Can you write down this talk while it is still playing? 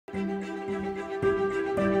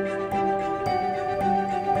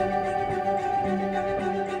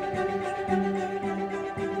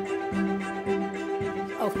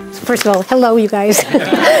first of all, hello, you guys.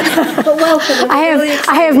 But welcome.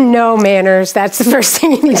 I have no manners. That's the first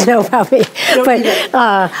thing you need to know about me. But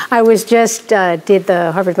I was just did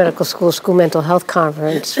the Harvard Medical School Mental Health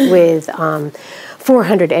Conference with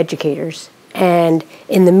 400 educators. And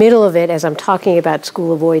in the middle of it, as I'm talking about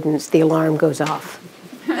school avoidance, the alarm goes off.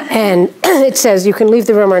 And it says, you can leave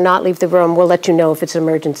the room or not leave the room. We'll let you know if it's an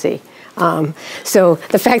emergency. So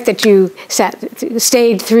the fact that you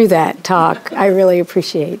stayed through that talk, I really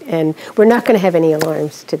appreciate. And we're not going to have any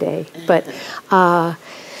alarms today. But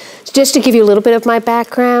just to give you a little bit of my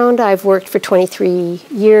background, I've worked for 23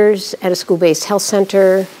 years at a school-based health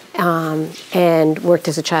center. And worked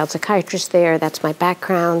as a child psychiatrist there. That's my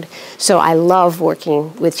background. So I love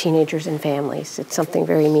working with teenagers and families. It's something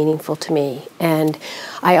very meaningful to me. And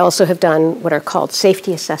I also have done what are called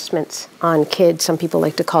safety assessments on kids. Some people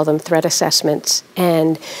like to call them threat assessments.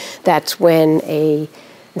 And that's when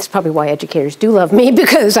it's probably why educators do love me,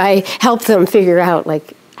 because I help them figure out,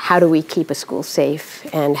 like, how do we keep a school safe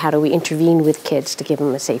and how do we intervene with kids to give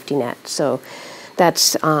them a safety net. So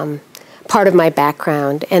that's part of my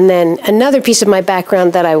background. And then another piece of my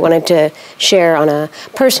background that I wanted to share on a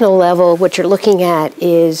personal level, what you're looking at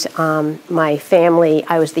is my family.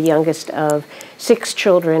 I was the youngest of 6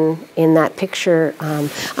 children in that picture.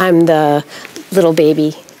 I'm the little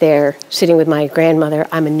baby there sitting with my grandmother.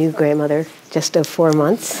 I'm a new grandmother, just of 4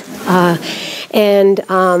 months. And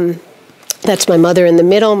that's my mother in the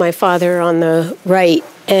middle, my father on the right.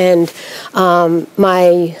 And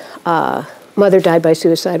my mother died by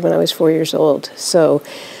suicide when I was 4 years old. So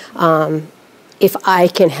if I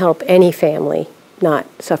can help any family not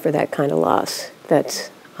suffer that kind of loss,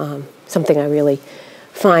 that's something I really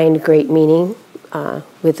find great meaning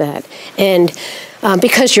with that. And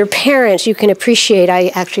because you're parents, you can appreciate, I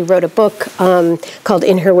actually wrote a book called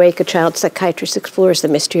In Her Wake, A Child Psychiatrist Explores the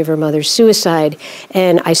Mystery of Her Mother's Suicide.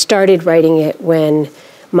 And I started writing it when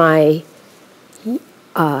my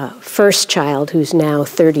first child, who's now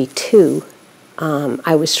 32,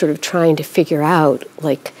 I was sort of trying to figure out,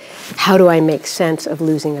 like, how do I make sense of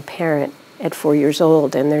losing a parent at 4 years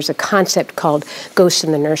old? And there's a concept called ghosts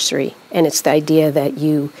in the nursery, and it's the idea that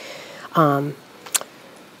you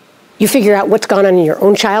figure out what's gone on in your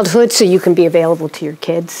own childhood so you can be available to your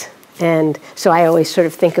kids. And so I always sort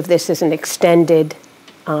of think of this as an extended,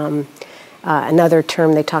 another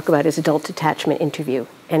term they talk about is adult detachment interview.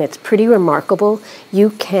 And it's pretty remarkable. You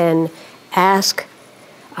can ask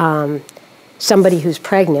somebody who's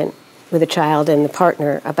pregnant with a child and the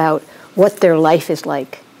partner about what their life is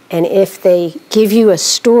like. And if they give you a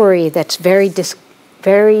story that's very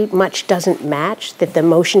much doesn't match, that the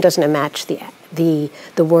emotion doesn't match the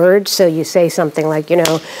words, so you say something like, you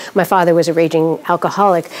know, my father was a raging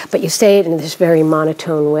alcoholic, but you say it in this very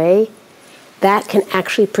monotone way, that can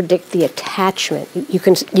actually predict the attachment.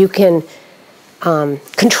 You can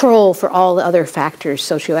control for all the other factors,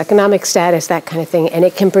 socioeconomic status, that kind of thing, and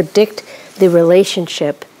it can predict the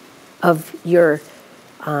relationship of your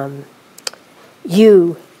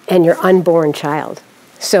you and your unborn child.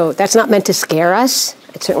 So that's not meant to scare us.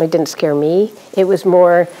 It certainly didn't scare me. It was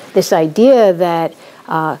more this idea that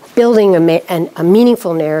building a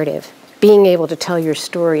meaningful narrative, being able to tell your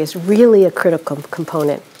story is really a critical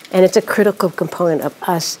component. And it's a critical component of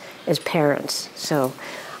us as parents. So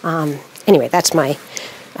anyway, that's my,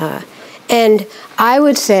 and I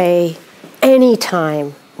would say any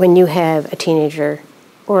time when you have a teenager,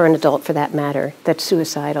 or an adult for that matter, that's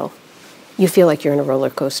suicidal, you feel like you're in a roller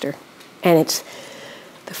coaster. And it's,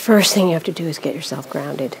 the first thing you have to do is get yourself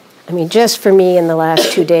grounded. I mean, just for me in the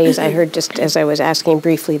last 2 days, I heard, just as I was asking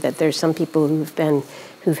briefly, that there's some people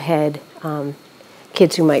who've had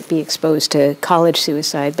kids who might be exposed to college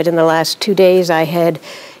suicide. But in the last 2 days, I had,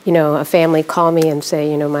 you know, a family call me and say,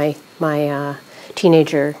 you know, my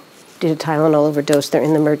teenager did a Tylenol overdose. They're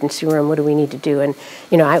in the emergency room. What do we need to do? And,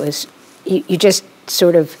 you know, you just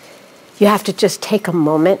sort of, you have to just take a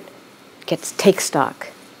moment, take stock.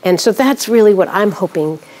 And so that's really what I'm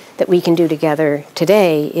hoping that we can do together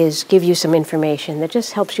today, is give you some information that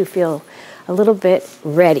just helps you feel a little bit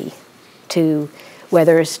ready to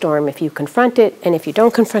weather a storm if you confront it. And if you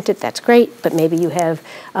don't confront it, that's great. But maybe you have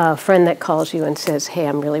a friend that calls you and says, hey,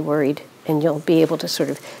 I'm really worried. And you'll be able to sort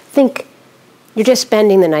of think, you're just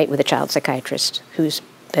spending the night with a child psychiatrist who's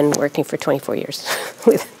been working for 24 years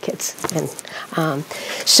with kids. And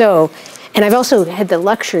and I've also had the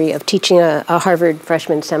luxury of teaching a Harvard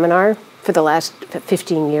freshman seminar for the last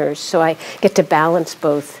 15 years. So I get to balance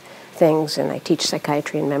both things, and I teach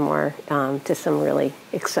psychiatry and memoir to some really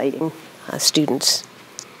exciting students.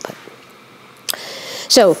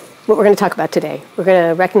 So what we're going to talk about today, we're going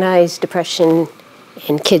to recognize depression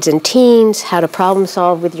in kids and teens, how to problem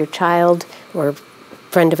solve with your child or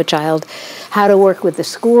friend of a child, how to work with the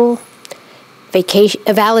school.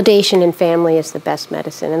 Validation in family is the best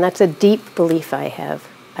medicine, and that's a deep belief I have.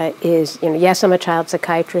 Yes, I'm a child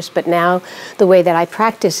psychiatrist, but now the way that I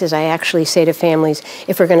practice is I actually say to families,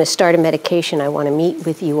 if we're going to start a medication, I want to meet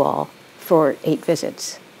with you all for 8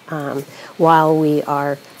 visits while we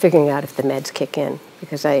are figuring out if the meds kick in.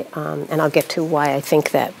 Because and I'll get to why I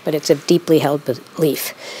think that, but it's a deeply held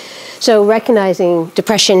belief. So recognizing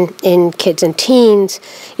depression in kids and teens,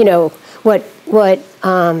 what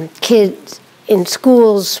kids in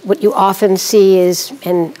schools, what you often see is,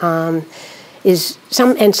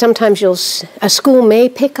 sometimes a school may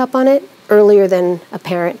pick up on it earlier than a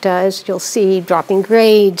parent does. You'll see dropping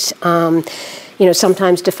grades,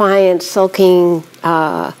 sometimes defiance, sulking,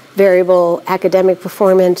 variable academic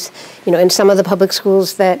performance. In some of the public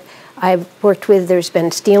schools that I've worked with, there's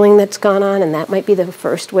been stealing that's gone on, and that might be the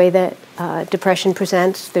first way that depression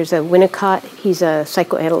presents. There's a Winnicott, he's a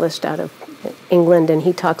psychoanalyst out of England, and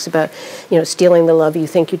he talks about, stealing the love you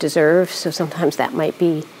think you deserve. So sometimes that might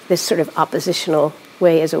be this sort of oppositional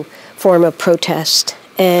way as a form of protest,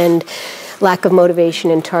 and lack of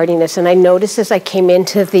motivation and tardiness. And I noticed as I came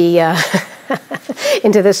into the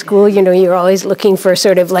into the school, you're always looking for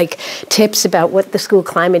sort of like tips about what the school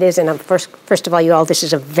climate is. And first of all, this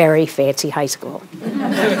is a very fancy high school.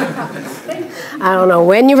 I don't know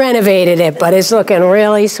when you renovated it, but it's looking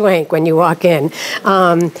really swank when you walk in.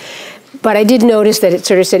 But I did notice that it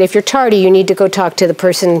sort of said, if you're tardy, you need to go talk to the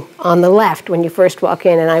person on the left when you first walk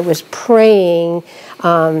in. And I was praying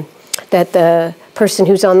that the person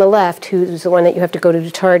who's on the left, who's the one that you have to go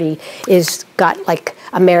to tardy, is got like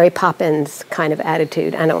a Mary Poppins kind of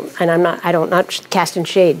attitude. I don't not casting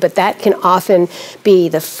shade, but that can often be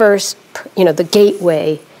the first, the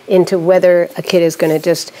gateway into whether a kid is going to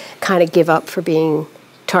just kind of give up for being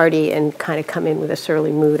tardy and kind of come in with a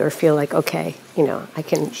surly mood or feel like, okay, I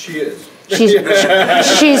can. She is.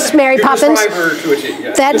 She's Mary Poppins. Describe her to a T,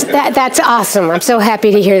 yeah. That's awesome. I'm so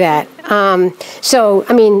happy to hear that.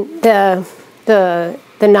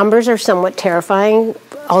 The numbers are somewhat terrifying,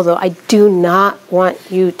 although I do not want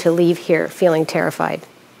you to leave here feeling terrified.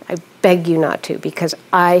 I beg you not to, because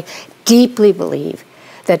I deeply believe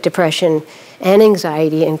that depression and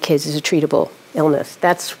anxiety in kids is a treatable illness.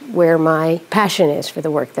 That's where my passion is for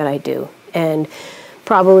the work that I do. And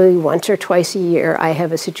probably once or twice a year, I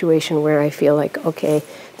have a situation where I feel like, okay,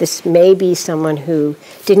 this may be someone who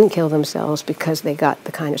didn't kill themselves because they got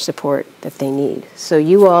the kind of support that they need. So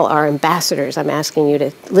you all are ambassadors. I'm asking you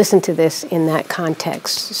to listen to this in that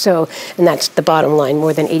context. And that's the bottom line.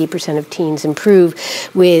 More than 80% of teens improve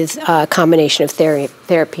with a combination of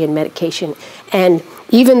therapy and medication. And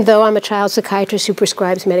even though I'm a child psychiatrist who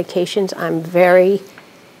prescribes medications,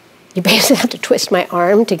 you basically have to twist my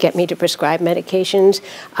arm to get me to prescribe medications.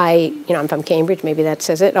 I'm from Cambridge, maybe that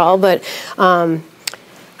says it all, but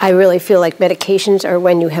I really feel like medications are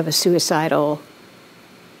when you have a suicidal,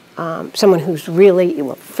 someone who's really,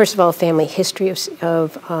 first of all, a family history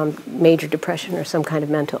of major depression or some kind of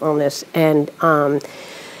mental illness, and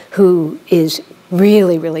who is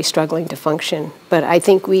really, really struggling to function. But I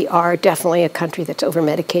think we are definitely a country that's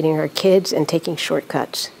over-medicating our kids and taking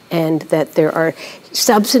shortcuts, and that there are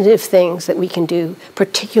substantive things that we can do,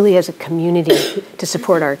 particularly as a community, to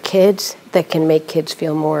support our kids that can make kids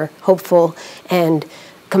feel more hopeful and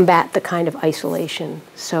combat the kind of isolation.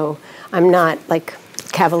 So I'm not like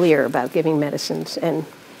cavalier about giving medicines. And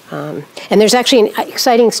there's actually an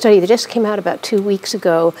exciting study that just came out about 2 weeks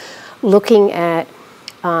ago looking at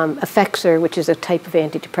Effexor, which is a type of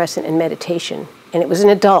antidepressant, and meditation. And it was in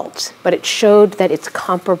adults, but it showed that it's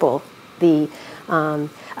comparable, the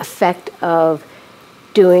effect of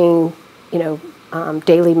doing,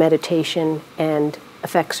 daily meditation and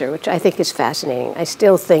Effexor, which I think is fascinating. I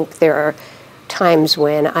still think there are times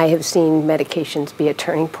when I have seen medications be a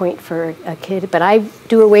turning point for a kid, but I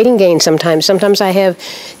do a weighting gain sometimes. Sometimes I have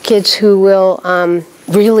kids who will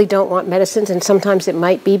really don't want medicines, and sometimes it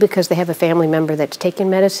might be because they have a family member that's taken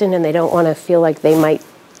medicine and they don't want to feel like they might,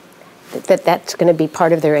 that's going to be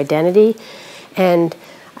part of their identity. And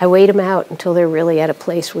I wait them out until they're really at a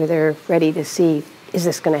place where they're ready to see, is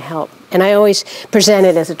this going to help? And I always present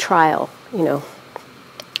it as a trial,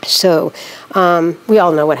 So we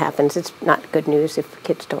all know what happens. It's not good news if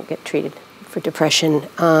kids don't get treated for depression.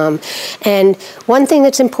 And one thing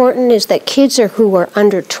that's important is that kids who are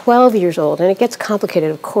under 12 years old, and it gets complicated,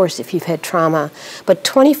 of course, if you've had trauma, but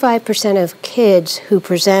 25% of kids who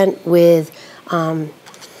present with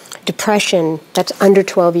depression that's under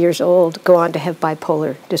 12 years old go on to have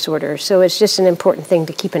bipolar disorder. So it's just an important thing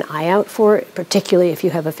to keep an eye out for, particularly if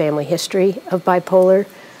you have a family history of bipolar.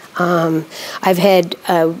 I've had,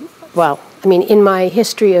 in my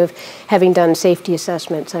history of having done safety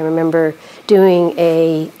assessments, I remember doing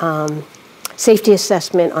a safety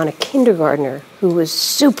assessment on a kindergartner who was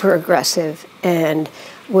super aggressive and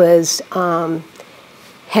was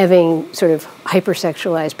having sort of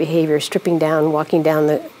hypersexualized behavior, stripping down, walking down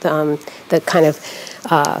the kind of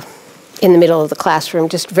in the middle of the classroom,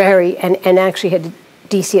 just very, and actually had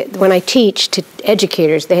when I teach to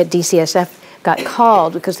educators, they had DCSF got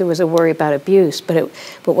called because there was a worry about abuse. But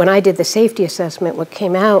when I did the safety assessment, what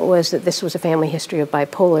came out was that this was a family history of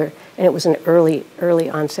bipolar, and it was an early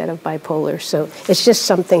onset of bipolar. So it's just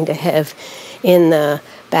something to have in the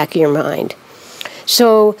back of your mind.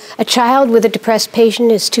 So a child with a depressed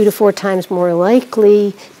patient is 2 to 4 times more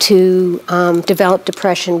likely to develop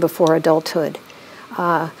depression before adulthood.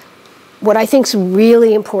 What I think is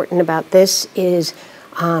really important about this is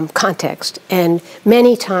context. And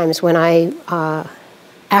many times when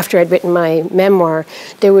after I'd written my memoir,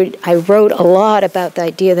 I wrote a lot about the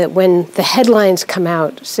idea that when the headlines come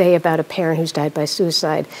out, say about a parent who's died by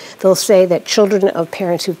suicide, they'll say that children of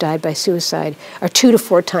parents who've died by suicide are 2 to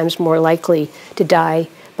 4 times more likely to die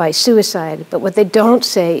by suicide. But what they don't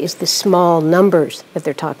say is the small numbers that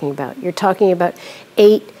they're talking about. You're talking about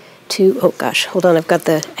 8 to, oh gosh, hold on, I've got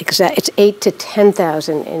the exact, it's 8 to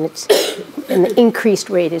 10,000, and the increased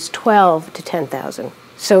rate is 12 to 10,000.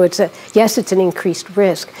 So yes, it's an increased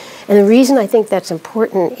risk. And the reason I think that's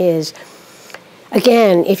important is,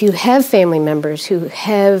 again, if you have family members who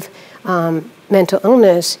have mental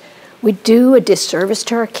illness, we do a disservice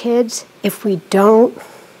to our kids if we don't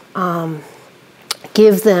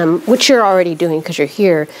give them, which you're already doing because you're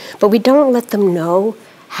here, but we don't let them know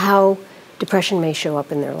how depression may show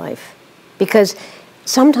up in their life. Because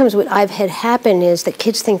sometimes what I've had happen is that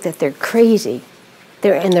kids think that they're crazy,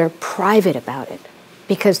 and they're private about it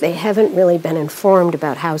because they haven't really been informed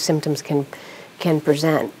about how symptoms can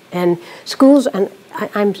present. And schools, and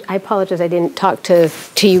I apologize, I didn't talk to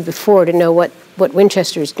you before to know what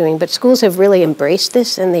Winchester is doing, but schools have really embraced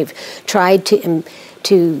this, and they've tried to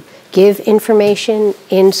give information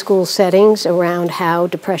in school settings around how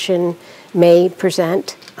depression may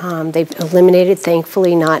present. They've eliminated,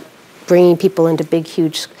 thankfully, not bringing people into big,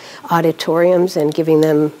 huge auditoriums and giving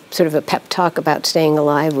them sort of a pep talk about staying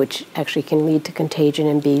alive, which actually can lead to contagion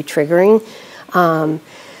and be triggering.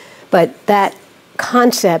 But that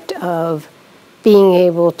concept of being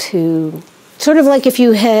able to, sort of like if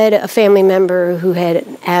you had a family member who had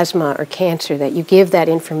asthma or cancer, that you give that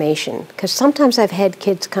information. Because sometimes I've had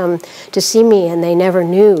kids come to see me and they never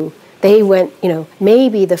knew. They went,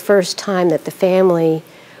 maybe the first time that the family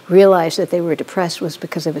realized that they were depressed was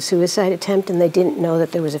because of a suicide attempt, and they didn't know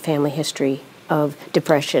that there was a family history of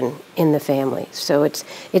depression in the family. So it's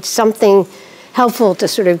something helpful to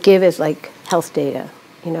sort of give as like health data.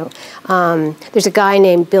 There's a guy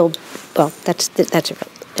named Bill. Well, that's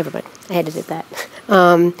never mind. I had to do that.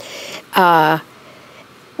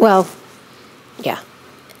 Yeah.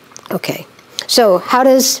 Okay. So how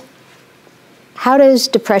does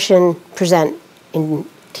depression present in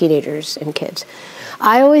teenagers and kids?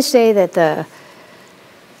 I always say that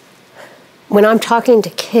when I'm talking to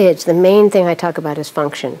kids, the main thing I talk about is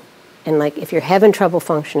function. And like if you're having trouble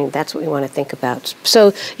functioning, that's what we want to think about.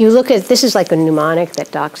 So you look at, this is like a mnemonic that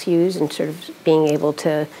docs use and sort of being able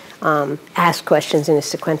to ask questions in a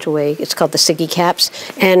sequential way. It's called the SIGI caps.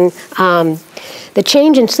 And the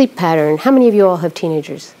change in sleep pattern, how many of you all have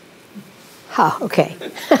teenagers? Okay.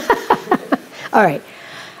 All right.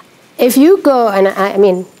 If you go, and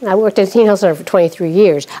I worked as a teen health center for 23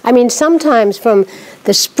 years. Sometimes from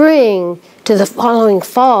the spring to the following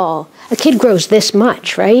fall, a kid grows this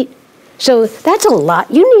much, right? So that's a lot.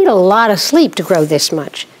 You need a lot of sleep to grow this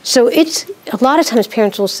much. So it's, a lot of times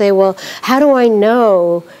parents will say, well, how do I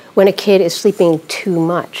know when a kid is sleeping too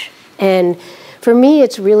much? And for me,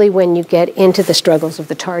 it's really when you get into the struggles of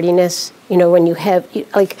the tardiness. When you have,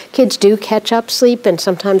 like, kids do catch up sleep, and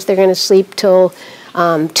sometimes they're going to sleep till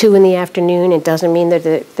 2 in the afternoon. It doesn't mean that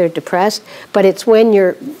they're depressed, but it's when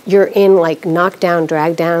you're in like knockdown,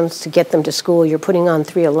 drag downs to get them to school. You're putting on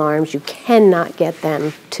 3 alarms. You cannot get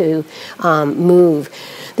them to move.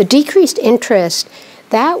 The decreased interest,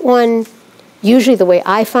 that one, usually the way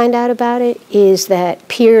I find out about it is that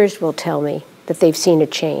peers will tell me that they've seen a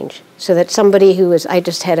change. So that somebody I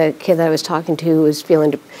just had a kid that I was talking to who was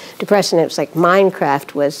feeling depressed, and it was like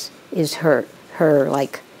Minecraft is her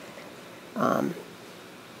like,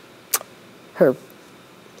 her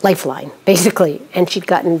lifeline, basically. And she'd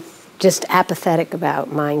gotten just apathetic about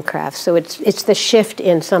Minecraft. So it's the shift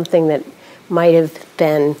in something that might have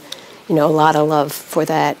been, a lot of love for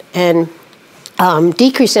that. And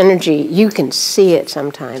decreased energy, you can see it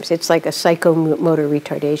sometimes. It's like a psychomotor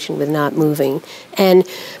retardation with not moving. And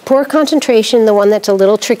poor concentration, the one that's a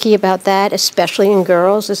little tricky about that, especially in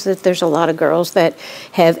girls, is that there's a lot of girls that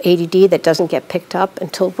have ADD that doesn't get picked up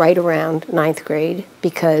until right around 9th grade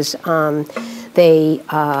because they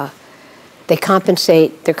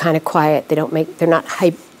compensate, they're kind of quiet,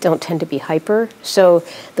 don't tend to be hyper. So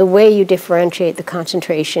the way you differentiate the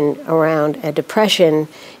concentration around a depression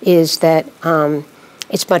is that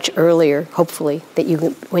it's much earlier, hopefully, that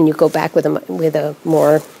when you go back with a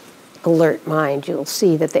more alert mind, you'll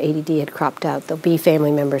see that the ADD had cropped out. There'll be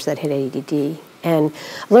family members that had ADD. And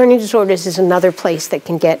learning disorders is another place that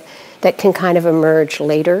can kind of emerge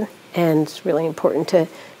later, and it's really important to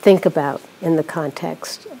think about in the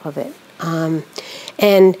context of it.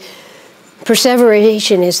 And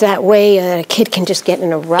perseveration is that way a kid can just get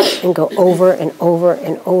in a rut and go over and over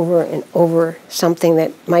and over and over something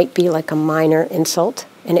that might be like a minor insult,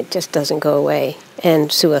 and it just doesn't go away.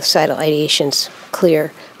 And suicidal ideation's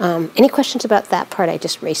clear. Any questions about that part? I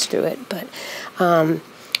just raced through it. But,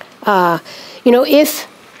 if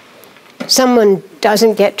someone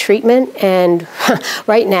doesn't get treatment, and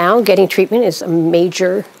right now getting treatment is a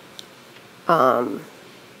major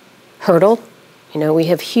hurdle. We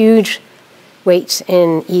have huge waits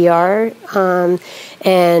in ER,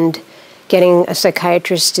 and getting a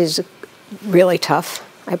psychiatrist is really tough.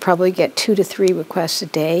 I probably get 2 to 3 requests a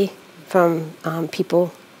day from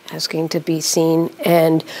people asking to be seen,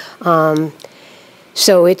 and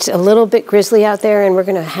so it's a little bit grisly out there, and we're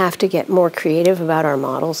going to have to get more creative about our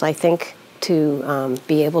models, I think, to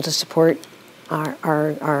be able to support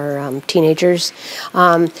our teenagers.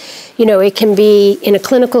 It can be, in a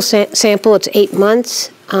clinical sample, it's 8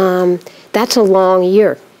 months. That's a long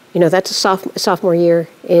year. That's a sophomore year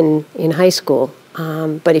in high school.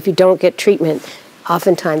 But if you don't get treatment,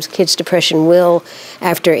 oftentimes kids' depression will,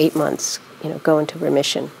 after 8 months, go into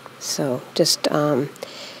remission. So just,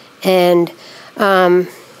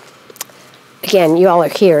 again, you all are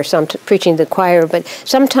here, so I'm preaching to the choir, but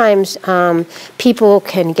sometimes people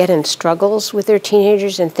can get in struggles with their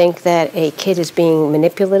teenagers and think that a kid is being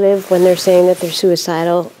manipulative when they're saying that they're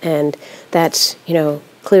suicidal, and that's,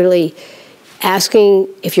 clearly asking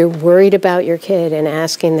if you're worried about your kid and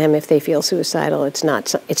asking them if they feel suicidal. It's not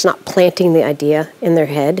planting the idea in their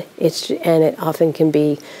head. And it often can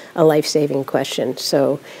be a life-saving question.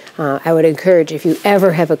 So I would encourage, if you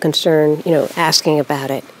ever have a concern, asking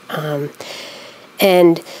about it.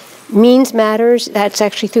 And Means Matters, that's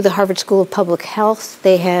actually through the Harvard School of Public Health.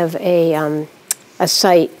 They have a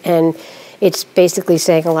site, and it's basically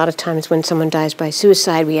saying a lot of times when someone dies by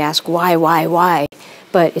suicide, we ask why?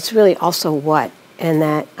 But it's really also what, and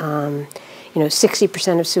that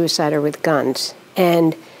 60% of suicide are with guns.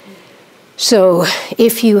 And so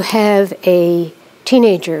if you have a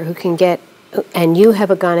teenager who can and you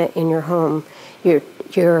have a gun in your home, you're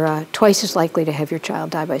twice as likely to have your child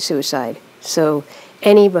die by suicide. So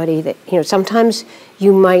anybody that, sometimes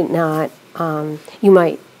you might not, you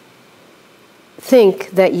might think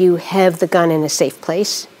that you have the gun in a safe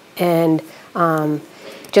place, and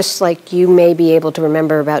just like you may be able to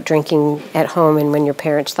remember about drinking at home and when your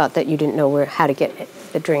parents thought that you didn't know how to get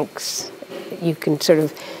the drinks, you can sort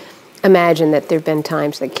of imagine that there have been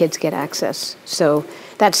times that kids get access. So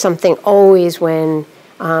that's something always when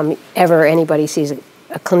ever anybody sees a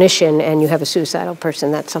clinician and you have a suicidal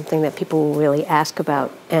person, that's something that people will really ask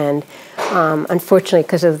about. And unfortunately,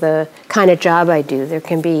 because of the kind of job I do, there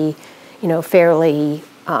can be, fairly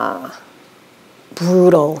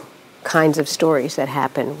brutal kinds of stories that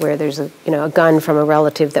happen where there's a gun from a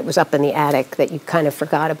relative that was up in the attic that you kind of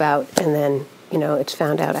forgot about, and then it's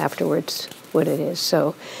found out afterwards what it is.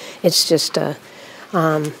 So it's just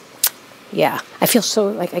yeah, I feel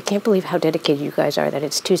so I can't believe how dedicated you guys are that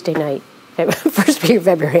it's Tuesday night, first week of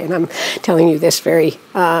February, and I'm telling you this very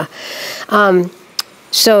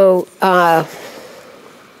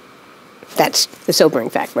that's the sobering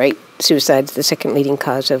fact, right? Suicide's the second leading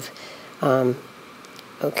cause of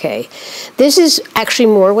okay. This is actually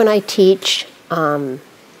more when I teach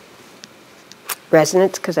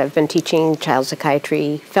residents, because I've been teaching child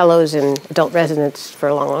psychiatry fellows and adult residents for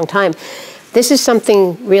a long, long time. This is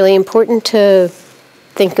something really important to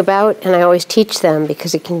think about, and I always teach them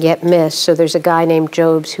because it can get missed. So there's a guy named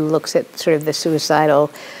Jobs who looks at sort of the suicidal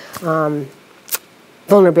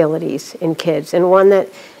vulnerabilities in kids, and one that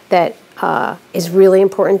is really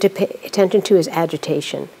important to pay attention to is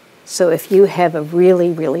agitation. So if you have a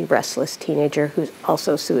really, really restless teenager who's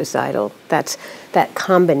also suicidal, that's that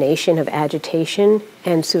combination of agitation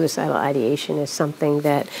and suicidal ideation is something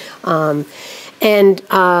that,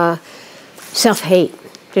 self-hate.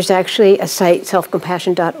 There's actually a site,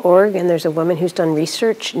 selfcompassion.org, and there's a woman who's done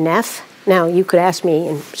research, Neff. Now, you could ask me,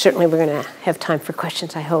 and certainly we're going to have time for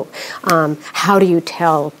questions, I hope. How do you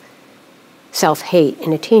tell self-hate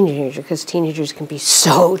in a teenager? Because teenagers can be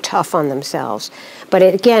so tough on themselves. But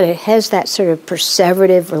again, it has that sort of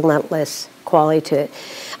perseverative, relentless quality to it.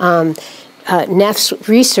 Neff's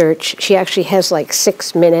research, she actually has like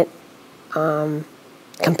 6-minute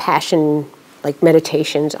compassion like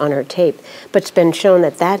meditations on her tape, but it's been shown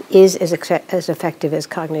that that is as effective as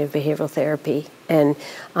cognitive behavioral therapy. And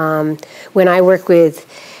when I work with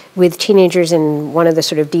teenagers in one of the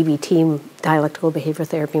sort of DBT, dialectical behavioral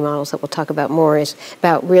therapy models that we'll talk about more, is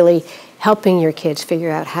about really helping your kids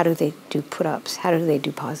figure out how do they do put-ups, how do they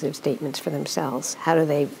do positive statements for themselves, how do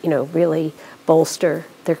they, really bolster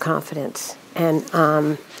their confidence. And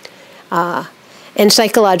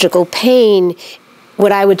psychological pain,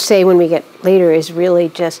 what I would say when we get later is really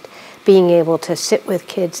just being able to sit with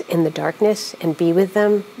kids in the darkness and be with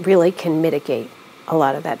them really can mitigate a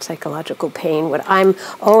lot of that psychological pain. I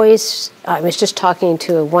was just talking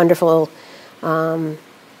to a wonderful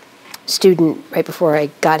student right before I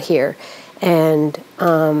got here, and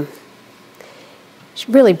she's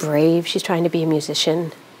really brave. She's trying to be a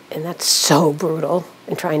musician, and that's so brutal,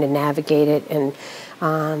 and trying to navigate it, and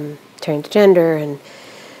transgender, and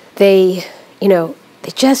they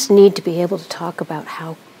just need to be able to talk about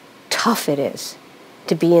how tough it is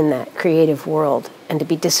to be in that creative world and to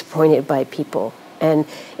be disappointed by people. And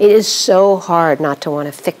it is so hard not to want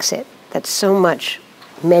to fix it. That's so much,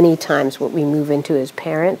 many times, what we move into as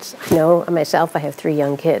parents. I know myself, I have 3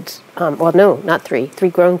 young kids. Well, no, not 3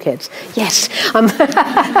 grown kids. Yes.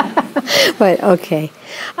 But okay.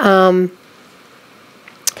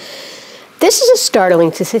 This is a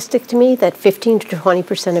startling statistic to me, that 15 to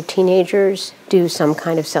 20% of teenagers do some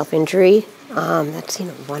kind of self-injury. That's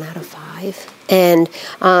 1 out of 5. And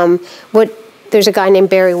there's a guy named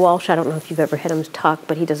Barry Walsh. I don't know if you've ever heard him talk,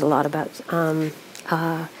 but he does a lot about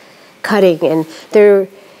cutting. And there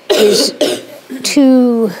is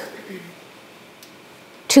two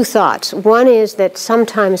thoughts. One is that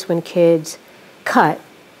sometimes when kids cut,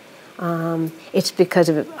 it's because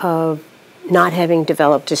of not having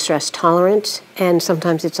developed distress tolerance, and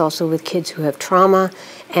sometimes it's also with kids who have trauma,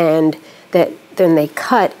 and that then they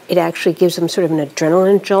cut, it actually gives them sort of an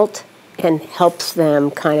adrenaline jolt and helps them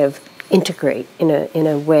kind of integrate in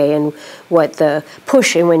a way. And what the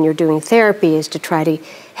push in when you're doing therapy is to try to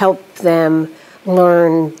help them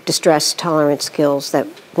learn distress tolerance skills that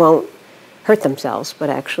won't hurt themselves, but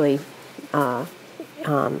actually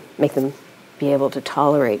make them be able to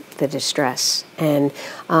tolerate the distress. And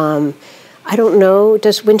I don't know,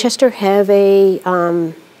 does Winchester have a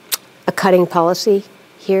cutting policy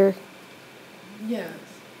here? Yes.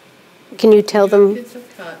 Can you tell them? Kids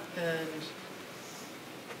have cut, and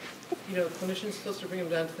clinicians supposed to bring them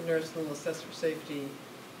down to the nurse, and they'll assess for safety,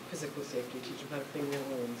 physical safety, teach them how to clean their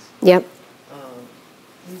wounds. Yep.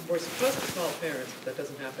 We're supposed to call parents, but that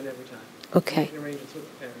doesn't happen every time. Okay. We can arrange it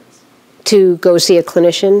with the parents. To go see a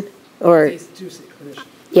clinician, or? They do see a clinician.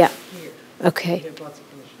 Yeah. Here. Okay. We have lots of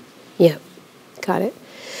clinicians. Yeah. Got it.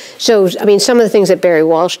 So, some of the things that Barry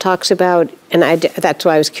Walsh talks about, and that's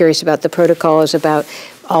why I was curious about the protocol, is about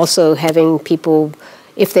also having people,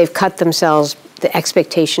 if they've cut themselves, the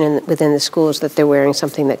expectation within the school is that they're wearing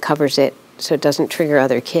something that covers it so it doesn't trigger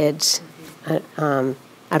other kids. Mm-hmm.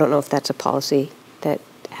 I don't know if that's a policy that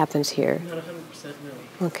happens here. Not 100%,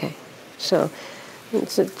 no. Okay. So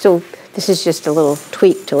this is just a little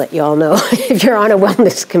tweak to let you all know if you're on a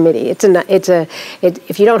wellness committee.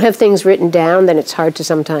 If you don't have things written down, then it's hard to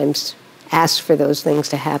sometimes ask for those things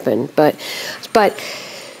to happen. But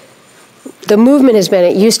the movement has been,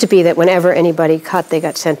 it used to be that whenever anybody cut, they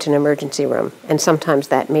got sent to an emergency room. And sometimes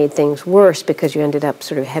that made things worse because you ended up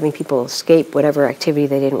sort of having people escape whatever activity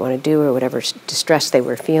they didn't want to do or whatever distress they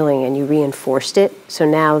were feeling, and you reinforced it. So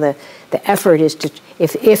now the effort is to,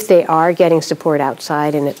 if they are getting support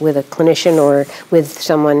outside and with a clinician or with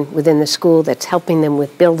someone within the school that's helping them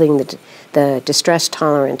with building the distress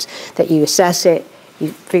tolerance, that you assess it, you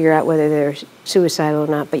figure out whether they're suicidal or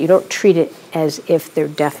not, but you don't treat it as if they're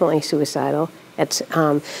definitely suicidal. It's,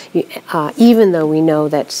 even though we know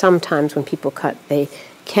that sometimes when people cut, they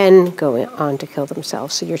can go on to kill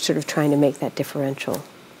themselves. So you're sort of trying to make that differential.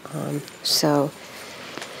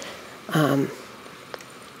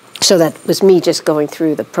 So that was me just going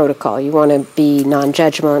through the protocol. You want to be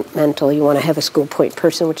non-judgmental. You want to have a school point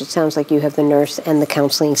person, which it sounds like you have the nurse and the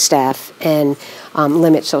counseling staff, and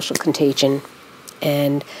limit social contagion.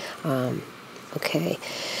 And, okay.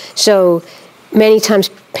 So many times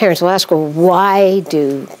parents will ask, well, why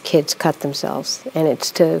do kids cut themselves? And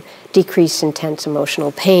it's to decrease intense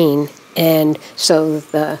emotional pain. And so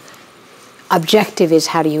the objective is,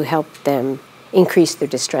 how do you help them increase their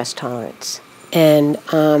distress tolerance? And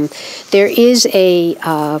there is a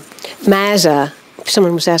MASA.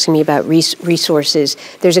 Someone was asking me about resources.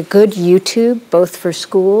 There's a good YouTube, both for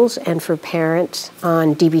schools and for parents,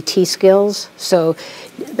 on DBT skills. So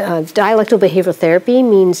dialectical behavioral therapy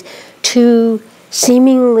means two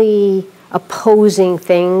seemingly opposing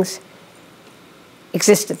things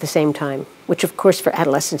exist at the same time, which of course for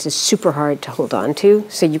adolescents is super hard to hold on to.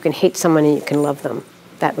 So you can hate someone and you can love them.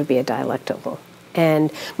 That would be a dialectical.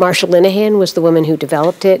 And Marsha Linehan was the woman who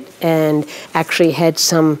developed it, and actually had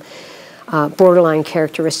some borderline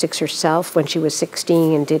characteristics herself when she was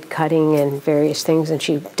 16 and did cutting and various things, and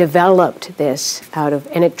she developed this out of,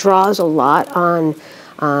 and it draws a lot on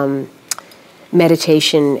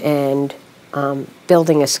meditation and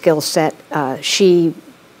building a skill set. She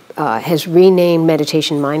has renamed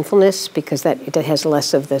meditation mindfulness because it has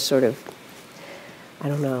less of the sort of, I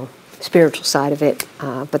don't know, spiritual side of it,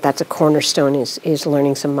 but that's a cornerstone, is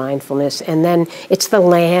learning some mindfulness. And then it's the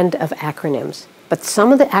land of acronyms. But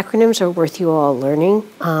some of the acronyms are worth you all learning.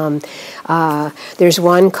 There's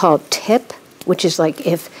one called TIP, which is like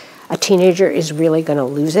if a teenager is really going to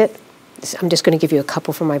lose it. I'm just going to give you a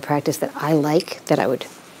couple from my practice that I like, that I would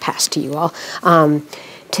pass to you all.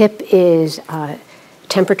 TIP is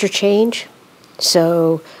temperature change.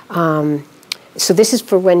 So this is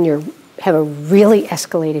for when you have a really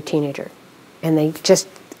escalated teenager and they just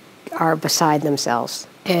are beside themselves.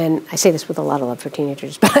 And I say this with a lot of love for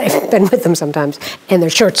teenagers, but I've been with them sometimes, and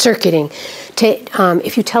they're short-circuiting.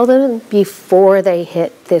 If you tell them before they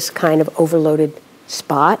hit this kind of overloaded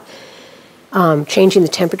spot, changing the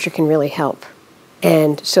temperature can really help.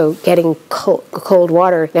 And so getting cold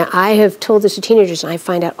water. Now, I have told this to teenagers, and I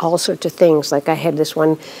find out all sorts of things. Like I had this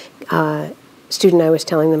one student, I was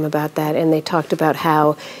telling them about that, and they talked about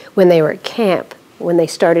how when they were at camp, when they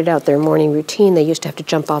started out their morning routine, they used to have to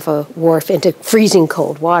jump off a wharf into freezing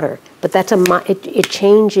cold water. But that's it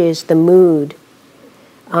changes the mood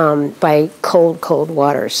by cold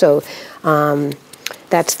water. So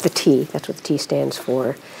that's the T. That's what the T stands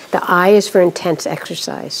for. The I is for intense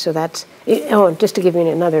exercise. So that's, just to give you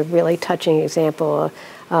another really touching example,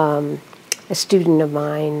 a student of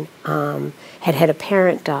mine had a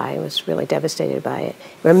parent die, was really devastated by it,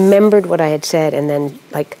 remembered what I had said, and then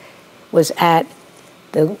was at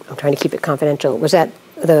I'm trying to keep it confidential, was at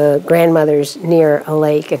the grandmother's near a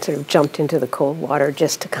lake and sort of jumped into the cold water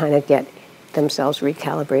just to kind of get themselves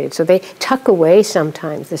recalibrated. So they tuck away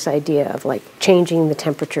sometimes this idea of changing the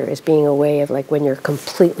temperature as being a way of when you're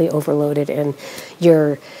completely overloaded and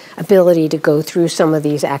your ability to go through some of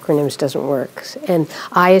these acronyms doesn't work. And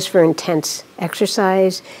I is for intense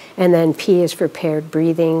exercise, and then P is for paired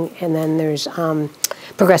breathing, and then there's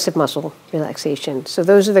progressive muscle relaxation. So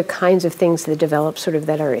those are the kinds of things that develop sort of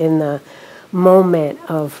that are in the moment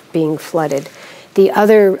of being flooded. The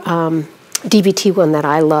other DBT one that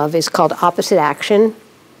I love is called opposite action.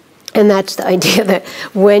 And that's the idea that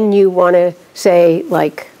when you want to say,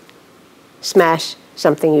 smash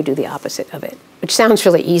something, you do the opposite of it, which sounds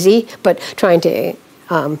really easy, but trying to,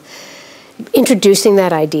 introducing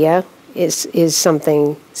that idea is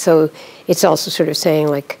something. So it's also sort of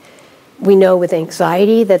saying, we know with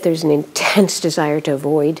anxiety that there's an intense desire to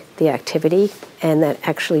avoid the activity, and that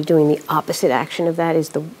actually doing the opposite action of that is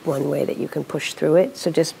the one way that you can push through it.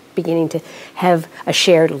 So just beginning to have a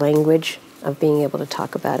shared language of being able to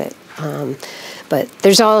talk about it. But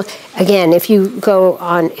there's again, if you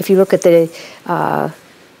look at the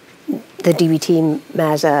DBT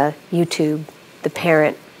MASA YouTube, the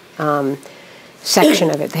parent section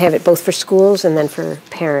of it. They have it both for schools and then for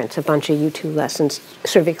parents, a bunch of YouTube lessons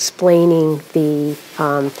sort of explaining the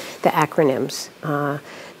acronyms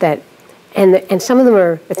and some of them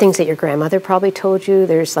are things that your grandmother probably told you.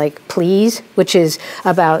 There's please, which is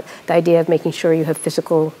about the idea of making sure you have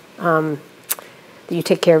physical, that you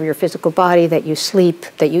take care of your physical body, that you sleep,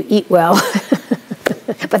 that you eat well.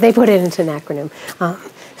 But they put it into an acronym.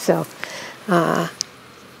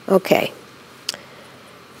 Okay.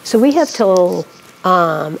 So we have till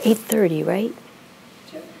 8:30, right?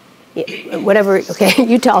 Sure. Yeah, whatever, okay,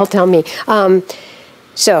 you all tell me.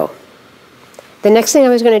 So the next thing I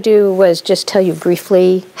was going to do was just tell you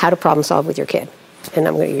briefly how to problem solve with your kid. And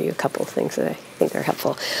I'm going to give you a couple of things today. think are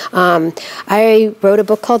helpful. I wrote a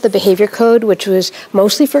book called The Behavior Code, which was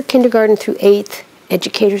mostly for kindergarten through 8th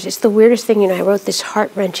educators. It's the weirdest thing, I wrote this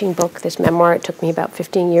heart-wrenching book, this memoir. It took me about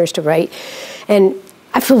 15 years to write, and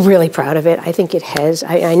I feel really proud of it. I think it has.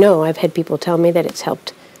 I know I've had people tell me that it's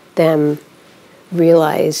helped them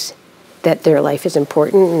realize that their life is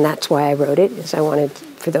important, and that's why I wrote it, is I wanted,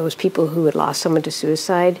 for those people who had lost someone to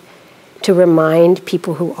suicide, to remind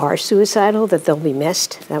people who are suicidal that they'll be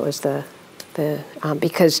missed. That was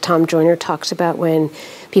because Tom Joyner talks about when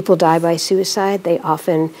people die by suicide, they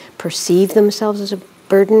often perceive themselves as a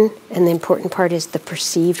burden, and the important part is the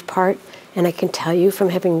perceived part. And I can tell you from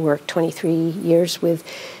having worked 23 years with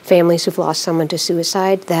families who've lost someone to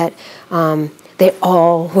suicide that they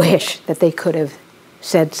all wish that they could have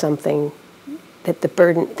said something, that the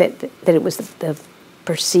burden, that it was the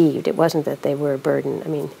perceived. It wasn't that they were a burden. I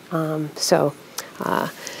mean,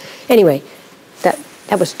 anyway,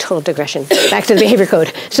 that was total digression. Back to the Behavior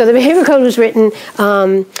Code. So the Behavior Code was written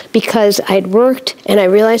because I'd worked and I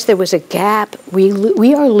realized there was a gap.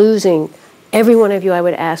 We are losing. Every one of you, I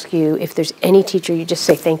would ask you, if there's any teacher, you just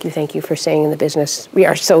say thank you for staying in the business. We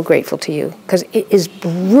are so grateful to you, because it is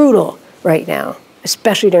brutal right now,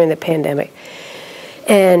 especially during the pandemic.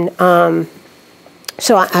 And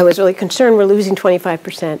so I was really concerned. We're losing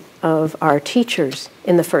 25% of our teachers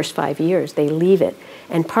in the first 5 years. They leave it.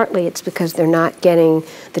 And partly it's because they're not getting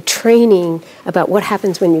the training about what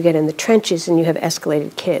happens when you get in the trenches and you have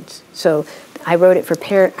escalated kids. So I wrote it for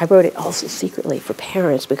I wrote it also secretly for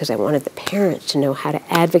parents, because I wanted the parents to know how to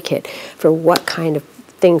advocate for what kind of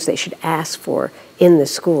things they should ask for in the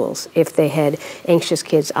schools if they had anxious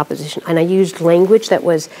kids, opposition. And I used language that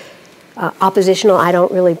was oppositional. I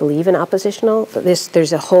don't really believe in oppositional.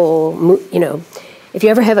 There's a whole, if you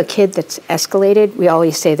ever have a kid that's escalated, we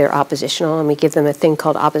always say they're oppositional, and we give them a thing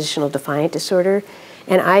called oppositional defiant disorder.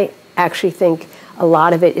 And I actually think a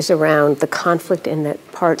lot of it is around the conflict, and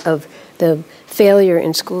that part of the failure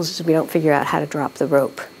in schools is we don't figure out how to drop the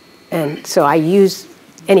rope. And so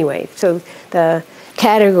anyway, so the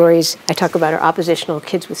categories I talk about are oppositional,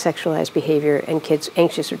 kids with sexualized behavior, and kids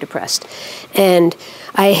anxious or depressed. And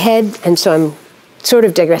so I'm sort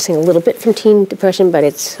of digressing a little bit from teen depression, but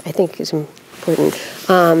I think it's important.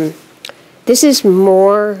 This is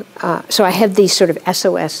more, so I have these sort of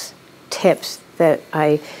SOS tips that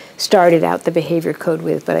I started out the Behavior Code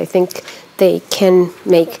with, but I think they can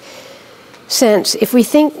make sense. If we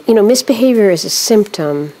think, misbehavior is a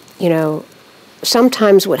symptom,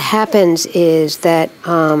 sometimes what happens is that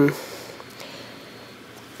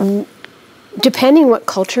depending what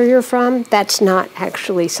culture you're from, that's not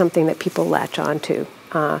actually something that people latch onto.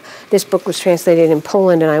 This book was translated in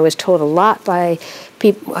Poland, and I was told a lot by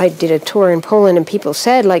people. I did a tour in Poland, and people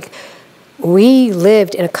said, we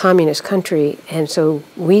lived in a communist country, and so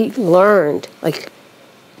we learned,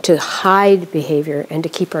 to hide behavior and to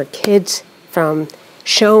keep our kids from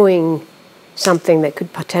showing something that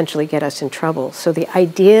could potentially get us in trouble. So the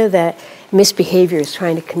idea that misbehavior is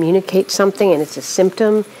trying to communicate something and it's a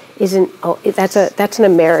symptom that's an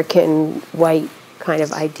American white kind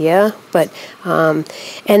of idea. But and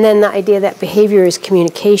then the idea that behavior is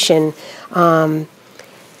communication,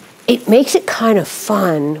 it makes it kind of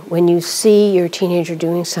fun when you see your teenager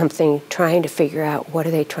doing something, trying to figure out what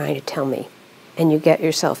are they trying to tell me, and you get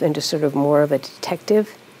yourself into sort of more of a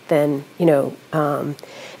detective than,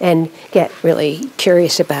 and get really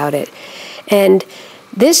curious about it. And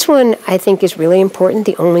this one, I think, is really important.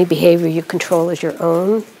 The only behavior you control is your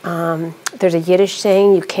own. There's a Yiddish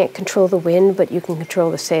saying, you can't control the wind, but you can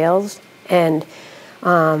control the sails. And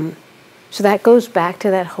so that goes back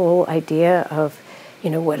to that whole idea of,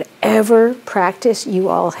 whatever practice you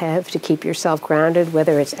all have to keep yourself grounded,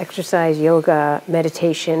 whether it's exercise, yoga,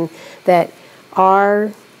 meditation, that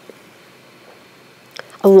are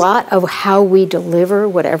a lot of how we deliver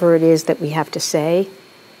whatever it is that we have to say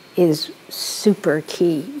is super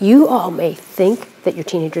key. You all may think that your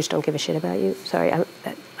teenagers don't give a shit about you. Sorry,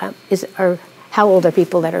 how old are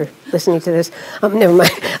people that are listening to this? Never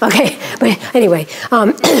mind. Okay, but anyway,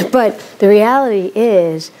 but the reality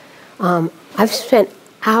is, I've spent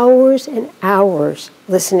hours and hours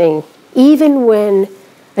listening. Even when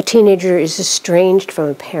a teenager is estranged from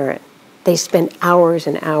a parent, they spend hours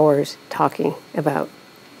and hours talking about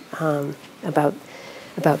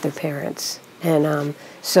their parents. And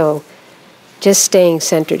so just staying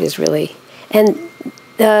centered is really, and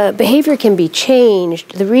the behavior can be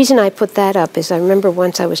changed. The reason I put that up is I remember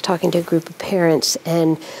once I was talking to a group of parents,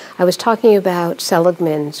 and I was talking about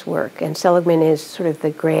Seligman's work, and Seligman is sort of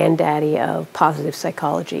the granddaddy of positive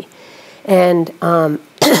psychology. And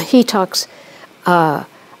he talks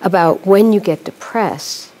about when you get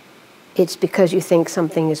depressed, it's because you think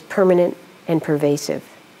something is permanent and pervasive.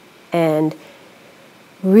 And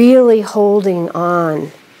really holding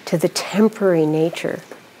on to the temporary nature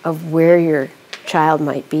of where your child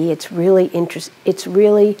might be, it's really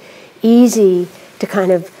easy to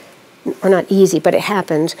kind of, or not easy, but it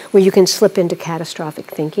happens, where you can slip into catastrophic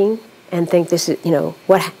thinking and think this is,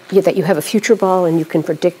 that you have a future ball and you can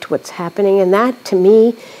predict what's happening. And that, to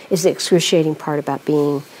me, is the excruciating part about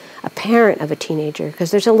being a parent of a teenager,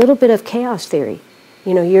 because there's a little bit of chaos theory.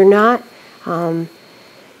 You're not able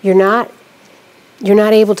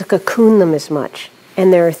to cocoon them as much.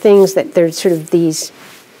 And there are things that there's sort of these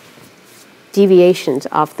deviations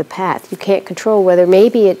off the path. You can't control whether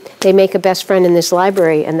maybe they make a best friend in this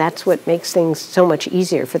library, and that's what makes things so much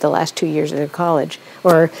easier for the last 2 years of their college,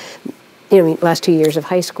 or last 2 years of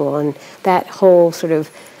high school, and that whole sort of,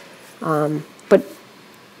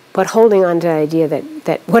 but holding on to the idea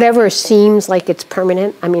that whatever seems like it's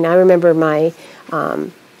permanent. I mean, I remember my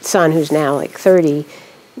son, who's now like 30,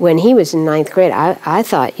 when he was in 9th grade, I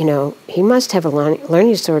thought, he must have a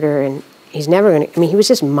learning disorder, and he's never going to, he was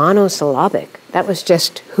just monosyllabic. That was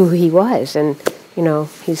just who he was, and,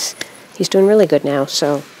 he's doing really good now,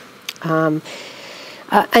 so.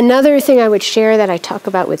 Another thing I would share that I talk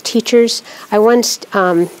about with teachers, I once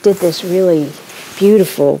did this really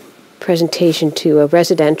beautiful presentation to a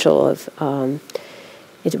residential of,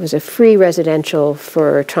 it was a free residential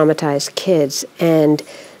for traumatized kids, and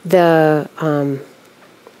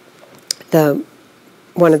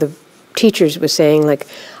one of the teachers was saying, like,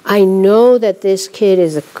 I know that this kid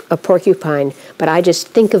is a porcupine, but I just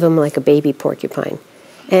think of him like a baby porcupine.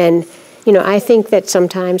 And I think that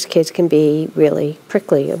sometimes kids can be really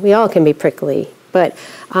prickly. We all can be prickly. But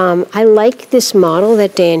I like this model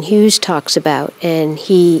that Dan Hughes talks about, and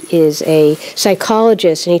he is a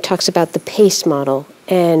psychologist, and he talks about the PACE model.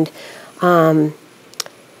 And I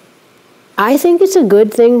think it's a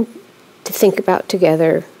good thing to think about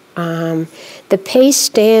together. The PACE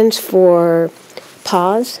stands for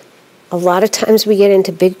pause. A lot of times we get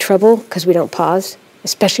into big trouble because we don't pause,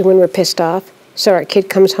 especially when we're pissed off. So our kid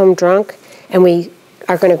comes home drunk, and we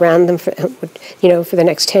are going to ground them for the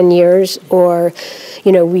next 10 years, or,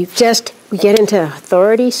 we get into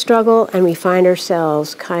authority struggle, and we find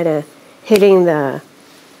ourselves kind of hitting the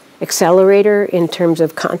accelerator in terms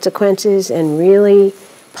of consequences, and really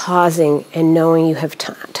pausing and knowing you have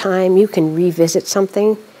time, you can revisit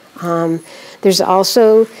something. There's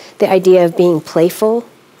also the idea of being playful.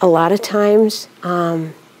 A lot of times,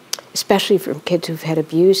 especially from kids who've had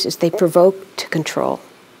abuse, is they provoke to control.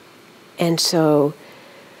 And so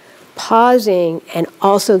pausing and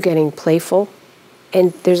also getting playful,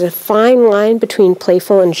 and there's a fine line between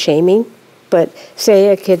playful and shaming, but say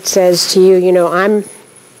a kid says to you, I'm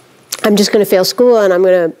just going to fail school, and I'm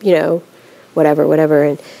going to, whatever,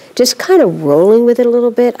 and just kind of rolling with it a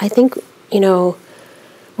little bit. I think,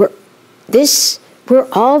 we're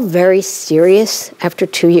all very serious after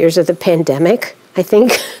 2 years of the pandemic. I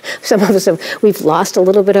think some of us we've lost a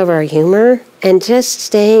little bit of our humor, and just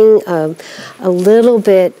staying a little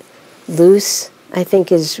bit loose, I think,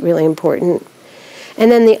 is really important. And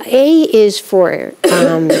then the A is for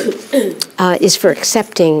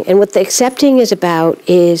accepting, and what the accepting is about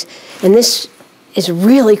is, and this is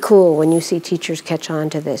really cool when you see teachers catch on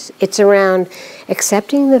to this. It's around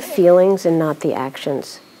accepting the feelings and not the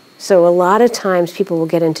actions. So a lot of times people will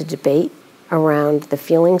get into debate around the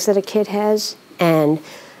feelings that a kid has, and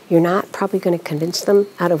you're not probably going to convince them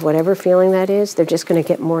out of whatever feeling that is. They're just going to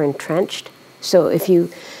get more entrenched. So if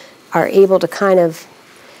you are able to kind of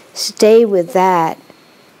stay with that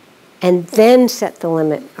and then set the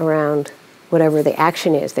limit around whatever the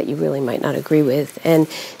action is that you really might not agree with. And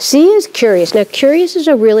C is curious. Now, curious is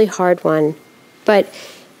a really hard one, but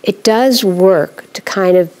it does work to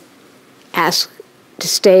kind of to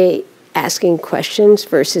stay asking questions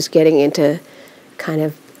versus getting into kind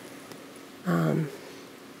of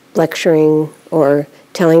lecturing or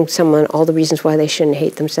telling someone all the reasons why they shouldn't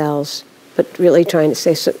hate themselves, but really trying to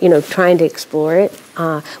say, trying to explore it,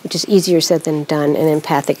 which is easier said than done, and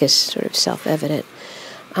empathic is sort of self-evident.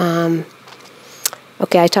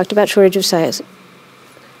 Okay, I talked about shortage of science.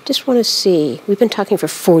 Just want to see, we've been talking for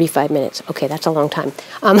 45 minutes. Okay, that's a long time.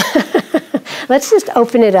 Let's just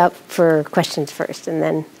open it up for questions first, and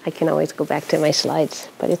then I can always go back to my slides,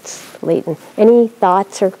 but it's late. Any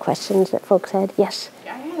thoughts or questions that folks had? Yes?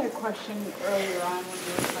 I had a question earlier on when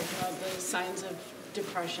you were talking about the signs of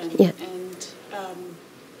depression. Yeah.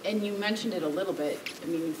 And you mentioned it a little bit. I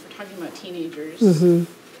mean, if we're talking about teenagers,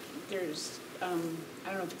 there's, I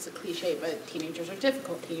don't know if it's a cliche, but teenagers are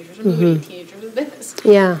difficult, teenagers are moody, teenagers are this.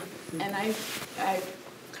 Yeah. And I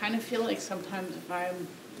kind of feel like sometimes if I'm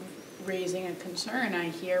raising a concern, I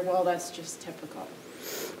hear, well, that's just typical.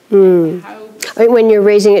 How? When you're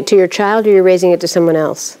raising it to your child, or you're raising it to someone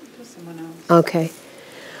else? To someone else. Okay.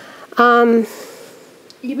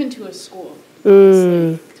 Even to a school,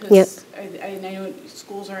 honestly. Yep. I know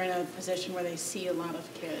schools are in a position where they see a lot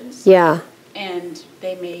of kids. Yeah. And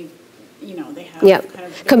they may, they have Yep. kind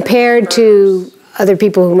of Compared to other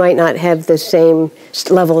people who might not have the same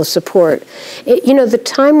level of support. The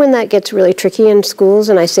time when that gets really tricky in schools,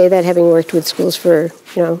 and I say that having worked with schools for,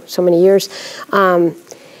 so many years,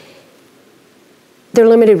 they're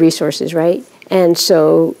limited resources, right? And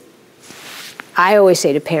so I always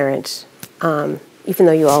say to parents, even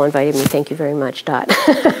though you all invited me, thank you very much, Dot.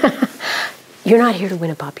 You're not here to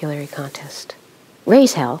win a popularity contest.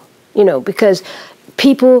 Raise hell, because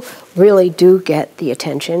people really do get the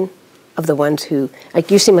attention of the ones who,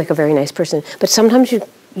 like, you seem like a very nice person, but sometimes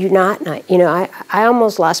you're not nice. I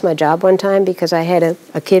almost lost my job one time because I had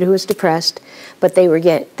a kid who was depressed, but they'd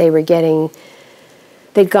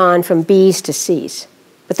gone from B's to C's.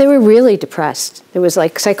 But they were really depressed. There was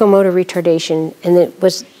like psychomotor retardation, and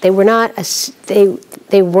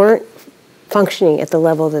they weren't functioning at the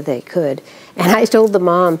level that they could. And I told the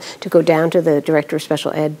mom to go down to the director of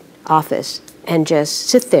special ed office and just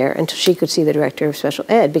sit there until she could see the director of special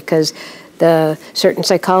ed, because the certain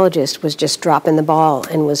psychologist was just dropping the ball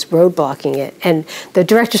and was roadblocking it. And the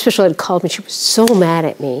director of special ed called me. She was so mad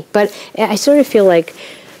at me. But I sort of feel like,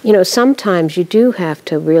 sometimes you do have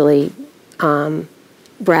to really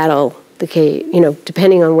rattle the cage,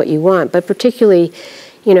 depending on what you want, but particularly,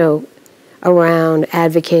 around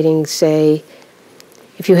advocating, say,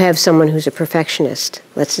 if you have someone who's a perfectionist,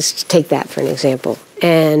 let's just take that for an example,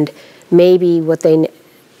 and maybe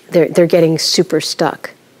they're getting super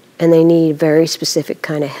stuck, and they need very specific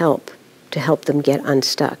kind of help to help them get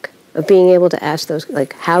unstuck. Of being able to ask those,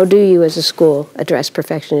 like, how do you as a school address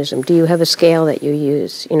perfectionism? Do you have a scale that you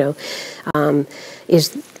use?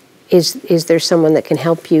 Is there someone that can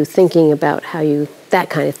help you thinking about how you, that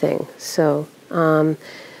kind of thing. So,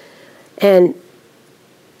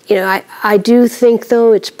 I do think,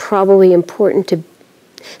 though, it's probably important to,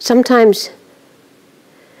 sometimes,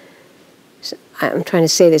 I'm trying to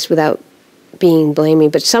say this without being blaming,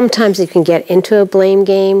 but sometimes it can get into a blame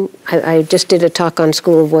game. I just did a talk on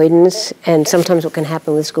school avoidance, and sometimes what can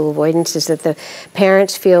happen with school avoidance is that the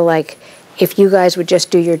parents feel like if you guys would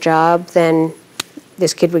just do your job, then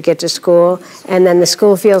this kid would get to school, and then the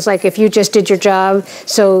school feels like if you just did your job.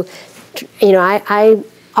 So, I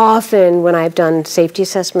often, when I've done safety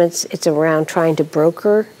assessments, it's around trying to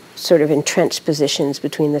broker sort of entrenched positions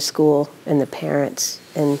between the school and the parents,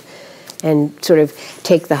 and sort of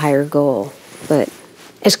take the higher goal. But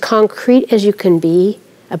as concrete as you can be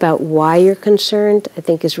about why you're concerned, I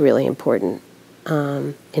think is really important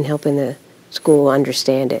in helping the school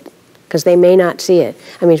understand it, because they may not see it.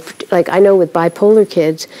 I mean, like I know with bipolar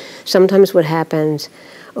kids, sometimes what happens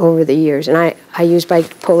over the years, and I use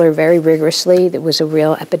bipolar very rigorously. There was a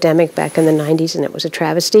real epidemic back in the 90s, and it was a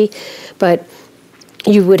travesty. But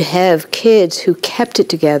you would have kids who kept it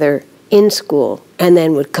together in school and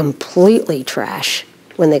then would completely trash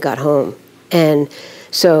when they got home. And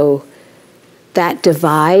so that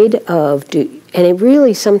divide of, and it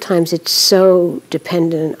really sometimes it's so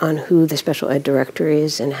dependent on who the special ed director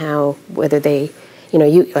is and how, whether they,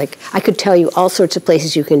 I could tell you all sorts of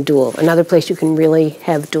places you can dual. Another place you can really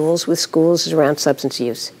have duals with schools is around substance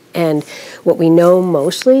use. And what we know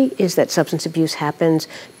mostly is that substance abuse happens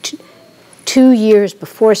 2 years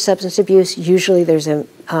before substance abuse. Usually there's a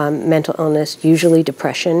mental illness, usually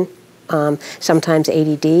depression, sometimes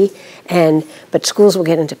ADD, but schools will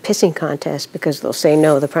get into pissing contests because they'll say,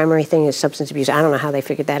 no, the primary thing is substance abuse. I don't know how they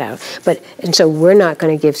figured that out. And so we're not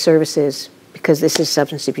going to give services because this is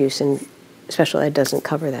substance abuse, and special ed doesn't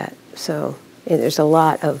cover that. So there's a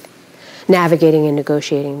lot of navigating and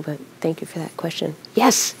negotiating, but thank you for that question.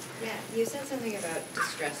 Yes? Yeah, you said something about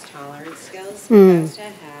distress tolerance skills. If I was to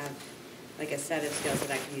have like a set of skills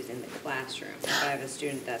that I could use in the classroom, if I have a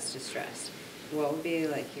student that's distressed, what would be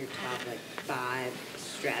like your top 5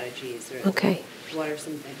 strategies, or okay, what are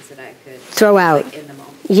some things that I could throw out in the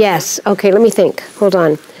moment? Yes. Okay, let me think. Hold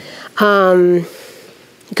on.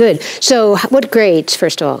 Good. So what grades,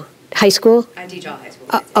 first of all? High school? I teach all high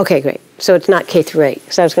school. Okay, great. So it's not K through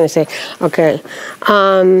 8. So I was going to say, okay.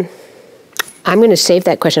 I'm going to save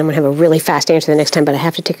that question. I'm going to have a really fast answer the next time, but I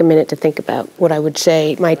have to take a minute to think about what I would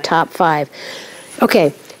say, my top 5.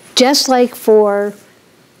 Okay, just like for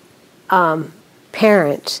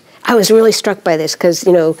parents, I was really struck by this because,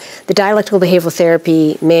 the dialectical behavioral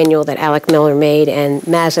therapy manual that Alec Miller made and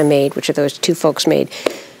Mazza made, which are those two folks made,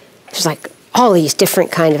 there's like all these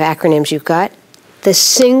different kind of acronyms you've got. the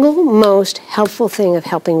single most helpful thing of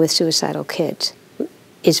helping with suicidal kids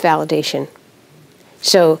is validation.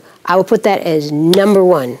 So I will put that as number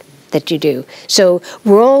one that you do. So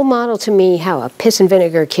role model to me how a piss and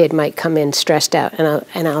vinegar kid might come in stressed out,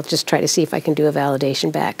 and I'll just try to see if I can do a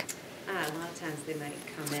validation back. A lot of times they might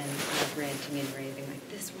come in ranting and raving, like,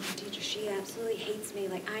 this one teacher, she absolutely hates me.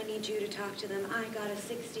 Like, I need you to talk to them. I got a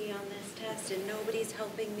 60 on this test, and nobody's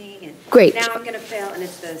helping me. And Great. now I'm going to fail, and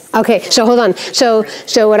it's this. Okay, so hold on. So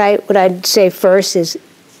what I'd say first is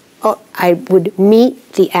I would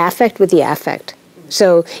meet the affect with the affect.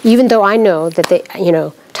 So even though I know that they,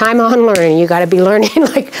 time on learning, you got to be learning in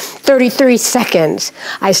like 33 seconds,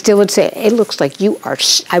 I still would say, it looks like you are,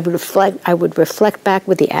 I would reflect back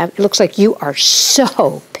with the, it looks like you are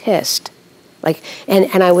so pissed. Like,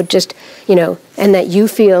 and I would just, and that you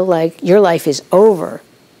feel like your life is over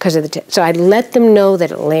because of the, so I'd let them know that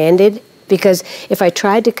it landed, because if I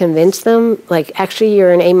tried to convince them, like, actually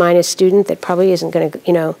you're an A- student that probably isn't going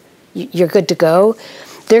to, you're good to go,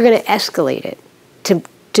 they're going to escalate it.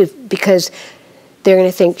 Because they're going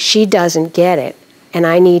to think she doesn't get it, and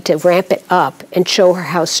I need to ramp it up and show her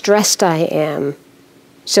how stressed I am.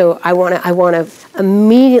 So I want to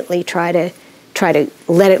immediately try to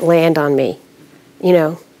let it land on me,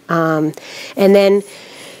 and then,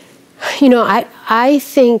 I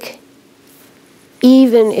think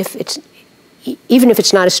even if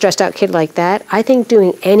it's not a stressed out kid like that, I think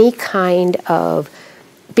doing any kind of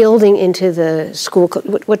building into the school.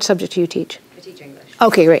 What subject do you teach? I teach English.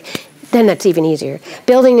 Okay, great. Then that's even easier.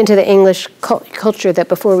 Building into the English culture that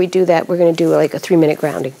before we do that, we're going to do like a 3-minute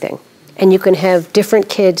grounding thing. And you can have different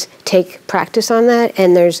kids take practice on that.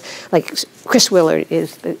 And there's like Chris Willard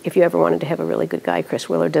is, if you ever wanted to have a really good guy, Chris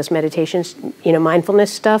Willard does meditations,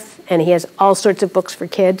 mindfulness stuff. And he has all sorts of books for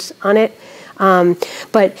kids on it.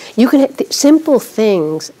 But you can have simple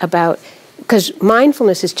things about, because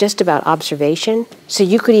mindfulness is just about observation, so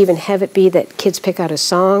you could even have it be that kids pick out a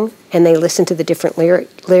song and they listen to the different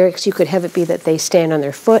lyrics. You could have it be that they stand on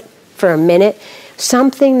their foot for a minute.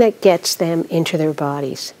 Something that gets them into their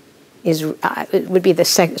bodies it would be the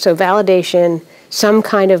second. So validation, some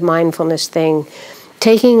kind of mindfulness thing,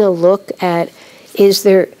 taking a look at, is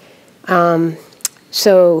there,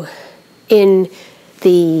 so in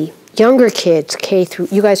the younger kids, K through,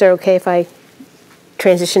 you guys are okay if I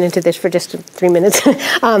transition into this for just 3 minutes.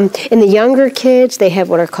 In the younger kids, they have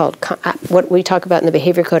what are called, what we talk about in the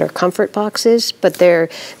behavior code are comfort boxes, but they're,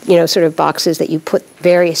 sort of boxes that you put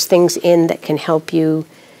various things in that can help you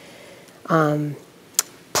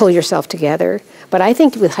pull yourself together. But I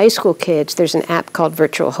think with high school kids, there's an app called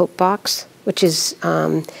Virtual Hope Box, which is,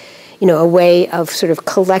 a way of sort of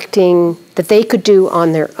collecting that they could do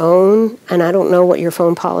on their own. And I don't know what your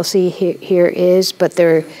phone policy here is, but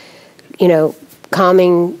they're,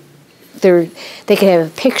 calming, they could have a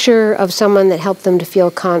picture of someone that helped them to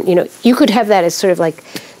feel calm. You could have that as sort of like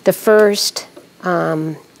the first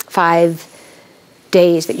 5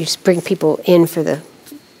 days that you bring people in for the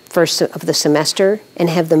first of the semester and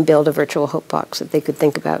have them build a virtual hope box that they could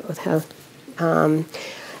think about with how.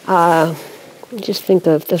 Just think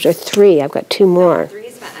of, those are 3. I've got 2 more. 3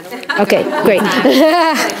 is fine. Okay, great.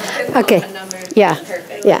 Okay,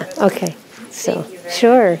 yeah, okay. So,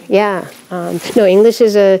 sure, yeah. No, English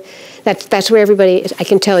is that's where everybody is. I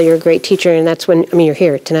can tell you're a great teacher, and that's when, you're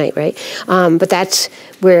here tonight, right? But that's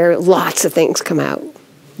where lots of things come out,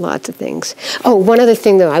 lots of things. Oh, one other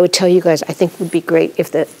thing, though, I would tell you guys, I think would be great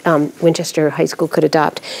if the Winchester High School could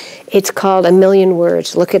adopt. It's called A Million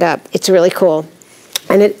Words. Look it up. It's really cool.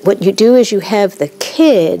 And what you do is you have the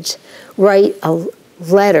kids write a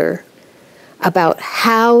letter about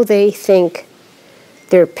how they think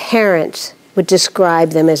their parents would describe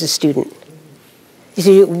them as a student.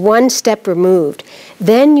 So you're 1 step removed.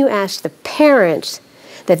 Then you ask the parents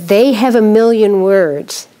that they have a million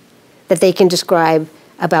words that they can describe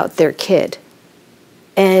about their kid.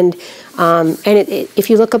 And if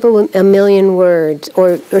you look up a million words,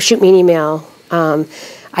 or shoot me an email,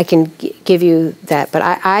 I can give you that. But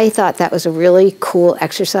I thought that was a really cool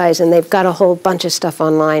exercise, and they've got a whole bunch of stuff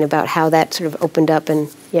online about how that sort of opened up,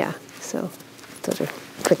 and yeah, so those are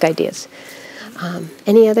quick ideas.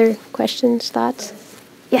 Any other questions, thoughts?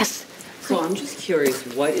 Yes? So I'm just curious,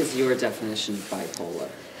 what is your definition of bipolar?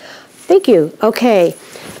 Thank you. Okay.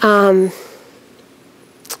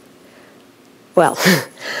 Well,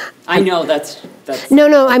 I know that's.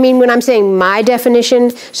 No. I mean, when I'm saying my definition,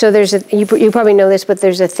 so there's you probably know this, but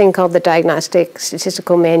there's a thing called the Diagnostic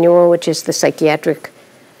Statistical Manual, which is the psychiatric.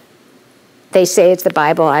 They say it's the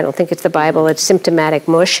Bible. I don't think it's the Bible. It's symptomatic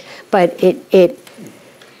mush, but the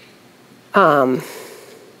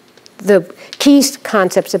key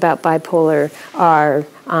concepts about bipolar are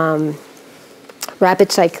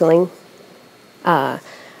rapid cycling,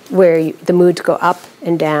 where the moods go up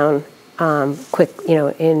and down quick,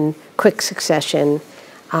 in quick succession,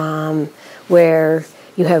 where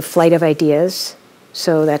you have flight of ideas.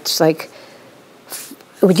 So that's like,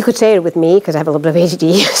 you could say it with me because I have a little bit of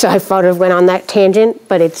ADD, so I sort of went on that tangent,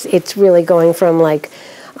 but it's really going from like,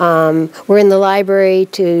 we're in the library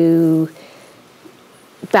to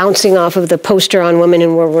bouncing off of the poster on women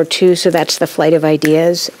in World War II, so that's the flight of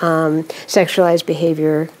ideas. Sexualized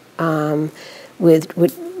behavior often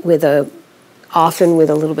with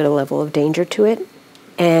a little bit of level of danger to it.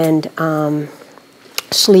 And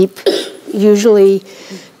sleep, usually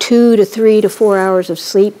 2 to 3 to 4 hours of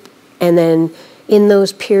sleep, and then in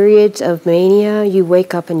those periods of mania, you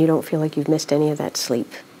wake up and you don't feel like you've missed any of that sleep.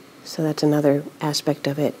 So that's another aspect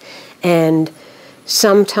of it. And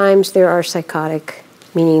sometimes there are psychotic,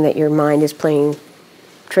 meaning that your mind is playing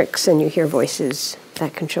tricks and you hear voices.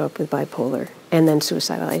 That can show up with bipolar. And then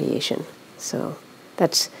suicidal ideation. So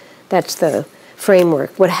that's the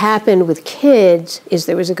framework. What happened with kids is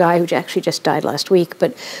there was a guy who actually just died last week,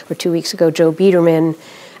 or 2 weeks ago, Joe Biederman,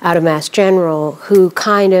 out of Mass General, who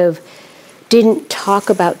kind of didn't talk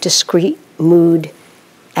about discrete mood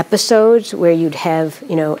episodes where you'd have,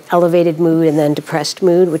 elevated mood and then depressed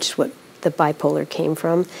mood, which is what the bipolar came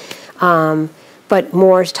from. But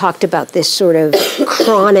more talked about this sort of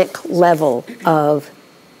chronic level of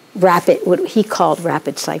what he called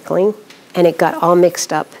rapid cycling, and it got all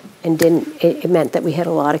mixed up and it meant that we had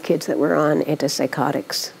a lot of kids that were on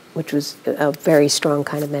antipsychotics, which was a very strong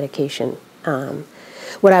kind of medication.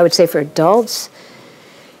 What I would say for adults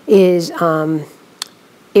is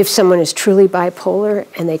if someone is truly bipolar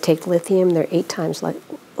and they take lithium, they're 8 times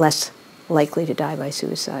less likely to die by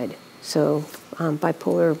suicide. So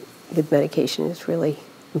bipolar with medication is really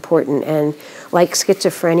important. And like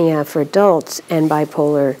schizophrenia for adults and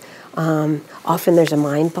bipolar, often there's a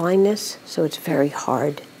mind blindness, so it's very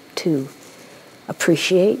hard to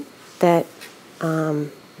appreciate that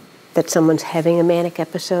that someone's having a manic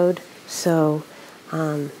episode. So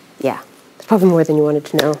yeah, it's probably more than you wanted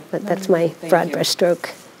to know, but that's my broad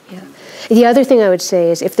brushstroke. Yeah. The other thing I would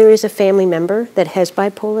say is if there is a family member that has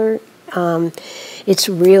bipolar, it's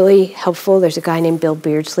really helpful. There's a guy named Bill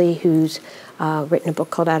Beardsley who's written a book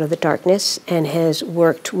called Out of the Darkness and has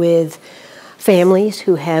worked with families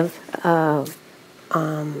who have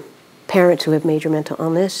parents who have major mental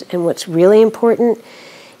illness. And what's really important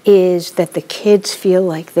is that the kids feel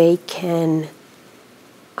like they can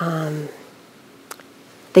have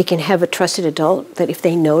a trusted adult, that if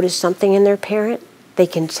they notice something in their parent, they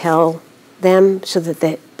can tell them so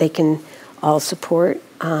that they can all support.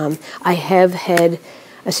 I have had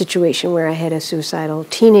a situation where I had a suicidal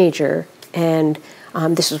teenager, and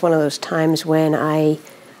this was one of those times when I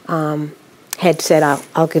had said,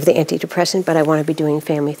 I'll give the antidepressant, but I want to be doing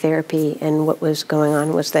family therapy. And what was going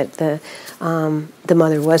on was that the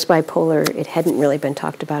mother was bipolar. It hadn't really been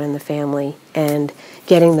talked about in the family. And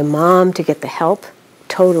getting the mom to get the help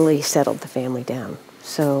totally settled the family down.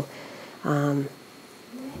 So I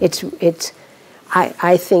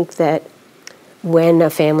think that when a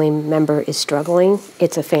family member is struggling,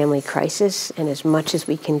 it's a family crisis. And as much as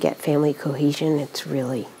we can get family cohesion, it's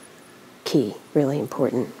really key, really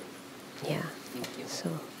important. Yeah. Thank you.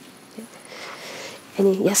 So, yeah.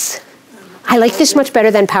 Yes? I like this much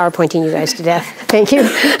better than PowerPointing you guys to death. Thank you.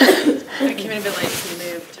 I came in a bit late, so you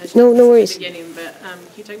may have touched No on this worries. at the beginning, but can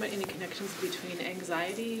you talk about any connections between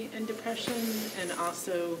anxiety and depression, and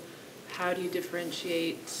also how do you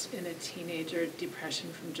differentiate in a teenager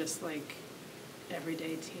depression from just like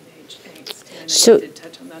everyday teenage angst? And I know So, you did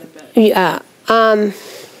touch on that a bit. Yeah.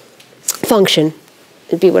 Function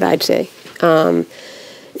would be what I'd say.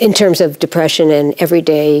 In terms of depression and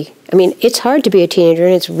everyday, I mean, it's hard to be a teenager,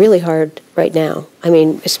 and it's really hard right now. I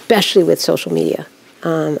mean, especially with social media.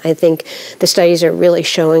 I think the studies are really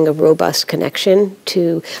showing a robust connection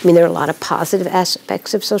to, I mean, there are a lot of positive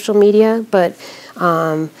aspects of social media, but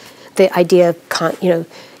the idea of,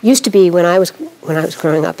 used to be when I was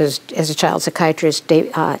growing up as a child psychiatrist, Dave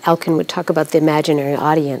Elkin would talk about the imaginary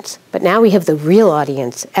audience. But now we have the real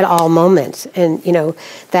audience at all moments, and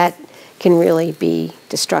that can really be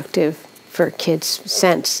destructive for kids'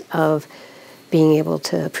 sense of being able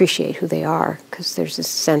to appreciate who they are, because there's this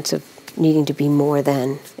sense of needing to be more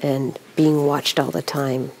than and being watched all the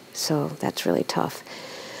time. So that's really tough.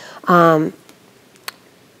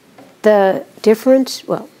 The difference,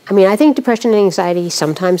 well, I mean, I think depression and anxiety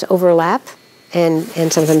sometimes overlap, and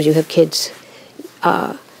sometimes you have kids who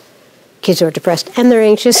are depressed and they're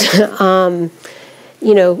anxious.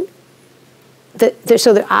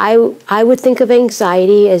 I would think of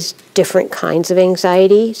anxiety as different kinds of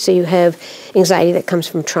anxiety. So you have anxiety that comes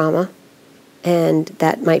from trauma, and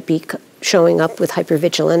that might be showing up with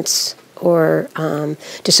hypervigilance or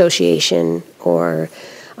dissociation or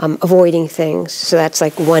avoiding things. So that's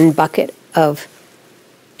like one bucket of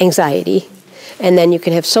anxiety. And then you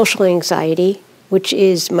can have social anxiety, which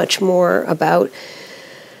is much more about,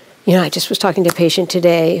 I just was talking to a patient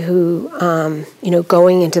today who,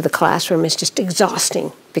 going into the classroom is just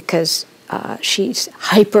exhausting because she's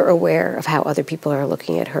hyper aware of how other people are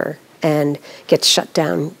looking at her and gets shut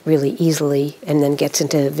down really easily and then gets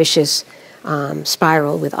into a vicious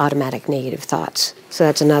spiral with automatic negative thoughts. So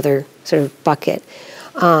that's another sort of bucket.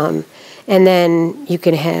 And then you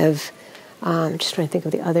can have, just trying to think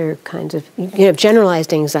of the other kinds of, you can have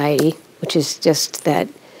generalized anxiety, which is just that,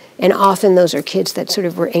 and often those are kids that sort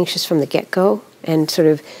of were anxious from the get-go and sort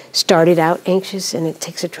of started out anxious, and it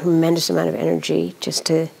takes a tremendous amount of energy just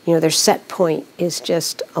to, their set point is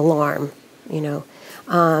just alarm,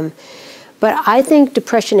 But I think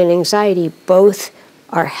depression and anxiety both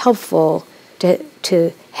are helpful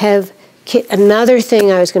to have another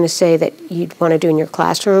thing I was going to say that you'd want to do in your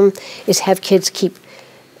classroom is have kids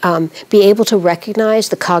be able to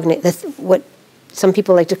recognize what some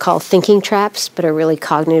people like to call thinking traps, but are really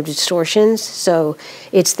cognitive distortions. So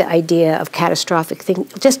it's the idea of catastrophic thinking,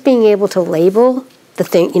 just being able to label the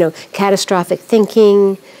thing, catastrophic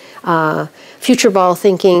thinking, future ball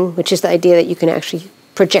thinking, which is the idea that you can actually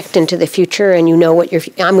project into the future and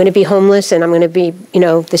I'm going to be homeless and I'm going to be,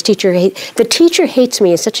 the teacher hates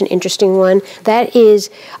me is such an interesting one. That is,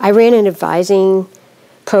 I ran an advising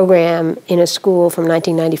program in a school from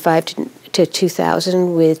 1995 to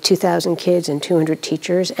 2000 with 2,000 kids and 200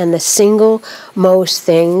 teachers, and the single most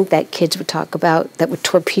thing that kids would talk about that would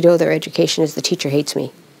torpedo their education is the teacher hates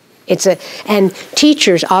me. And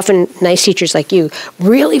teachers, often nice teachers like you,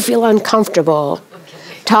 really feel uncomfortable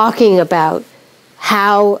talking about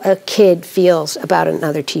how a kid feels about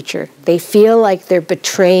another teacher. They feel like they're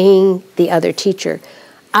betraying the other teacher.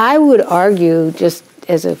 I would argue, just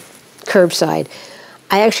as a curbside,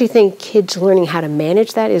 I actually think kids learning how to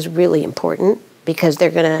manage that is really important because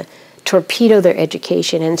they're going to torpedo their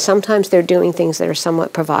education, and sometimes they're doing things that are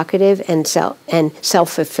somewhat provocative and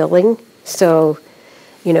self-fulfilling. So,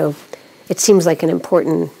 it seems like an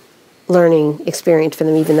important learning experience for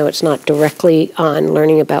them, even though it's not directly on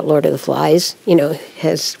learning about Lord of the Flies,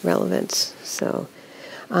 has relevance. So,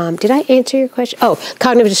 did I answer your question? Oh,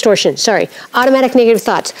 cognitive distortion, sorry. Automatic negative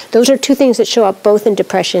thoughts. Those are two things that show up both in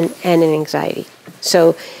depression and in anxiety.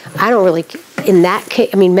 So I don't really, in that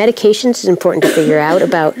case, medications is important to figure out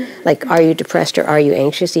about, like, are you depressed or are you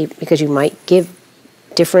anxious? Because you might give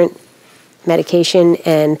different medication,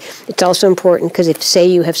 and it's also important because if, say,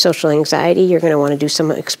 you have social anxiety, you're going to want to do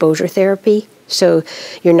some exposure therapy. So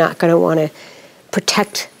you're not going to want to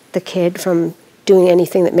protect the kid from doing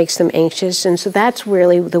anything that makes them anxious. And so that's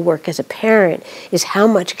really the work as a parent, is how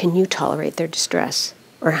much can you tolerate their distress,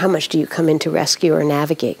 or how much do you come in to rescue or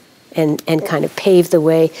navigate and kind of pave the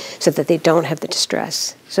way so that they don't have the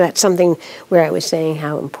distress. So that's something where I was saying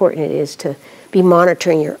how important it is to be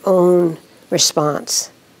monitoring your own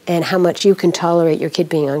response and how much you can tolerate your kid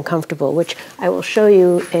being uncomfortable, which I will show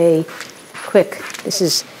you a quick, this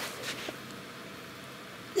is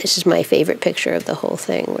my favorite picture of the whole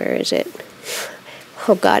thing. Where is it?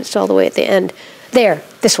 Oh God, it's all the way at the end. There,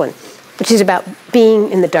 this one, which is about being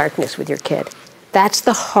in the darkness with your kid. That's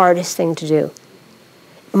the hardest thing to do.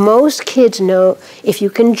 Most kids know if you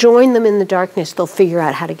can join them in the darkness, they'll figure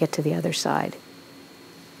out how to get to the other side.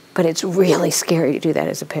 But it's really scary to do that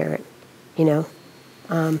as a parent,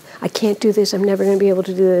 I can't do this, I'm never going to be able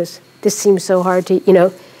to do this. This seems so hard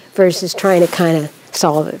to, versus trying to kind of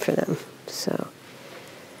solve it for them. So,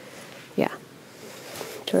 yeah.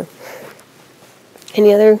 Sure.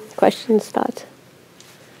 Any other questions, thoughts?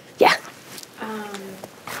 Yeah.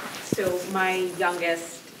 So my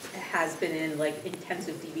youngest has been in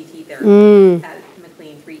intensive DBT therapy at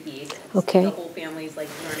McLean 3 East. Okay. The whole family's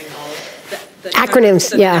learning all the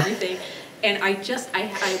acronyms, yeah. Everything. And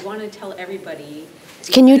I want to tell everybody.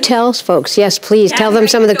 Can you tell folks? Yes, please. Tell them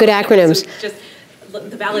some of the good acronyms. So just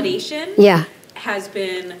the validation has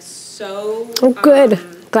been so... Oh, good.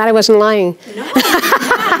 Glad I wasn't lying. No,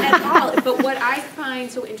 not at all. But what I find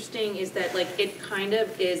so interesting is that it kind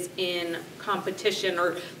of is in competition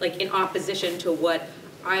or in opposition to what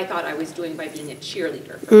I thought I was doing by being a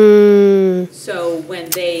cheerleader for them. So when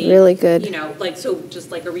they... Really good. So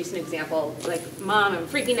just a recent example, Mom, I'm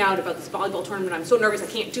freaking out about this volleyball tournament. I'm so nervous I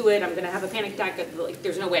can't do it. I'm going to have a panic attack.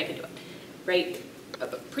 There's no way I can do it, right? A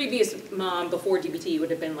previous mom before DBT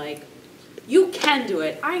would have been you can do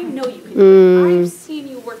it. I know you can do it. I've seen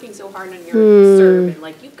you working so hard on your serve, and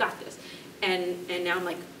like, you've got this. And now I'm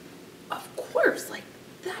like, of course, like,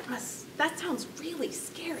 that sounds really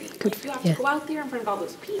scary. Like, you have to go out there in front of all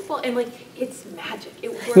those people, and like, it's magic.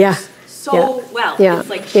 It works so well. It's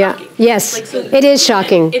like shocking. Yes, like, so it is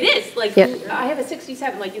shocking. It is. Like, I have a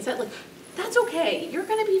 67, like you said, like, that's okay. You're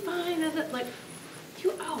gonna be fine. Like,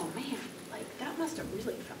 oh man, like, that must have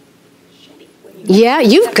really felt shitty. Yeah,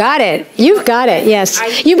 you've got it. You've got it. Yes,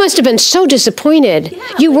 you must have been so disappointed. Yeah,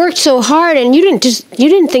 you worked so hard, and you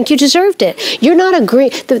didn't think you deserved it. You're not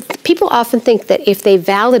agreeing. People often think that if they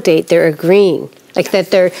validate, they're agreeing, like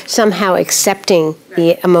that they're somehow accepting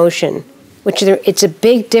the emotion, which it's a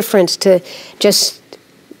big difference to just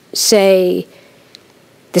say,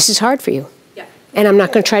 "This is hard for you." And I'm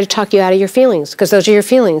not going to try to talk you out of your feelings, because those are your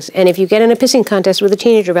feelings. And if you get in a pissing contest with a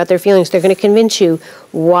teenager about their feelings, they're going to convince you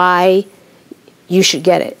why you should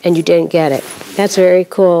get it, and you didn't get it. That's very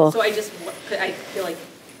cool. So I feel like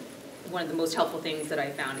one of the most helpful things that I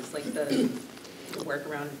found is like the work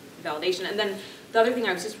around validation. And then the other thing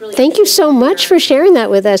I was just really Thank you so much for sharing that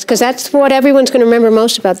with us, because that's what everyone's going to remember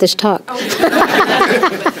most about this talk. But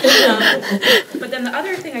then the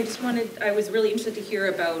other thing I was really interested to hear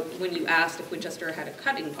about when you asked if Winchester had a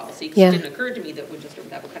cutting policy, because it didn't occur to me that Winchester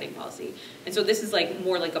would have a cutting policy. And so this is like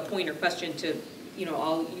more like a pointer question to, you know,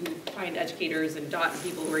 all you find educators and DOT and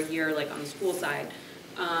people who are here like on the school side.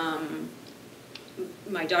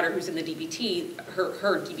 My daughter who's in the DBT,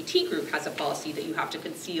 her DBT group has a policy that you have to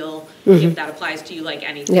conceal if that applies to you like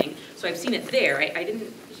anything. Yep. So I've seen it there. I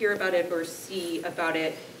didn't hear about it or see about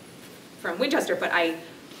it from Winchester, but I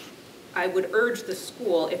would urge the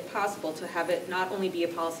school, if possible, to have it not only be a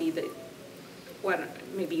policy that, well,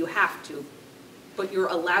 maybe you have to, but you're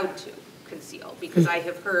allowed to conceal. Because I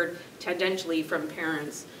have heard tendentially from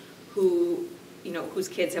parents who, you know, whose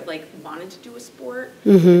kids have like wanted to do a sport,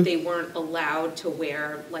 they weren't allowed to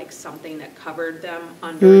wear like something that covered them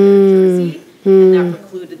under their jersey, and that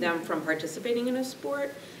precluded them from participating in a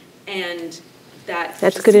sport. And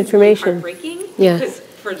that's good information. Heartbreaking, Yeah. because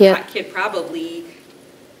for that kid probably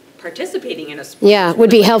participating in a sport would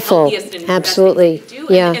be like helpful. The healthiest and Absolutely. best thing to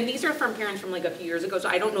do. Yeah. And these are from parents from like a few years ago, so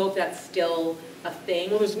I don't know if that's still a thing.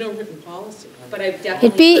 Well, there's no written policy. But I've definitely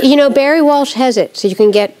It'd be, you know, Barry Walsh has it, so you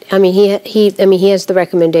can get. I mean, he has the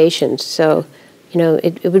recommendations, so you know,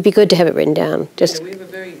 it would be good to have it written down, just Yeah, we have a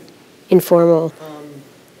very informal.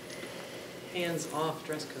 hands-off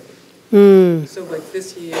dress code. So like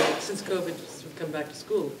this year, since COVID has come back to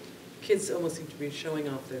school, kids almost seem to be showing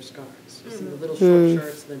off their scars. You see the little short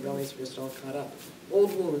shirts and their bellies are just all cut up.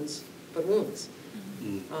 Old wounds, but wounds.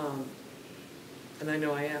 And I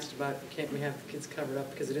know I asked about, can't we have the kids covered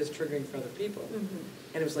up because it is triggering for other people?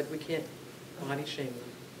 And it was like, we can't body shame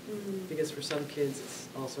them. Because for some kids, it's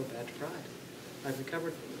also bad pride. I've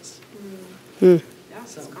recovered from this. Yeah,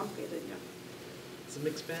 So- it's complicated, yeah. It's a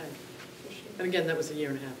mixed bag. And again, that was a year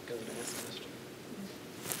and a half ago that I asked the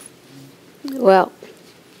question. Well,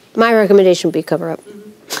 my recommendation would be cover up,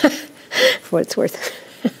 for what it's worth.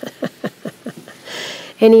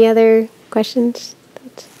 Any other questions?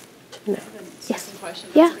 No. Yes. Second question.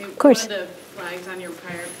 Yeah, Okay, of course. One of the flags on your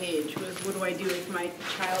prior page was, what do I do if my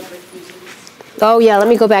child refuses? Oh, yeah, let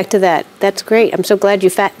me go back to that. That's great. I'm so glad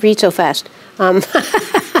you read so fast. Wait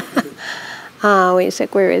a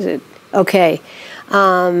sec, where is it? Okay.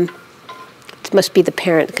 It must be the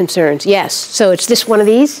parent concerns. Yes, so it's this one of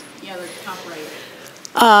these? Yeah, the top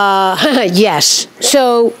right. Yes.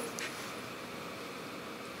 So,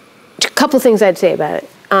 a couple things I'd say about it.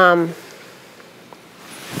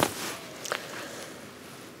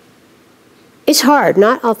 It's hard.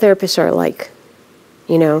 Not all therapists are alike,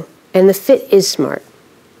 you know, and the fit is smart.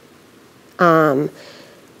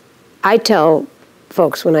 I tell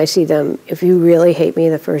folks when I see them, if you really hate me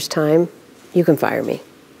the first time, you can fire me.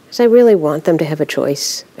 Because I really want them to have a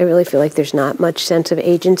choice. I really feel like there's not much sense of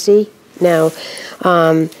agency now.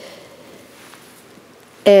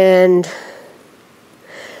 And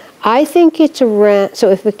I think it's around, so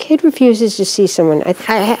if a kid refuses to see someone, I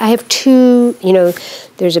have two, you know,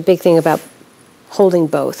 there's a big thing about holding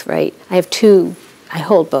both, right? I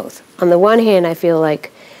hold both. On the one hand, I feel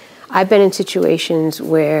like I've been in situations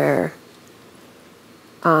where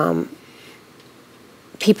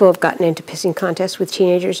people have gotten into pissing contests with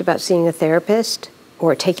teenagers about seeing a therapist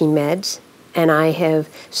or taking meds, and I have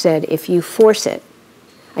said, if you force it,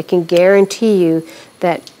 I can guarantee you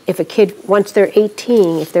that if a kid, once they're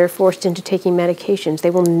 18, if they're forced into taking medications,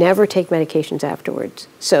 they will never take medications afterwards.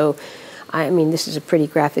 So, I mean, this is a pretty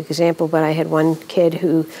graphic example, but I had one kid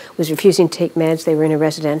who was refusing to take meds. They were in a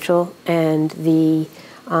residential, and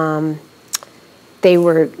they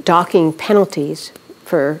were docking penalties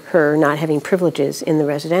for her not having privileges in the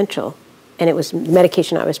residential. And it was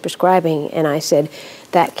medication I was prescribing, and I said,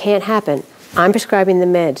 that can't happen. I'm prescribing the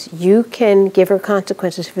meds. You can give her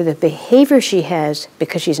consequences for the behavior she has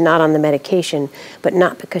because she's not on the medication, but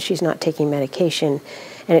not because she's not taking medication.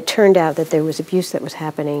 And it turned out that there was abuse that was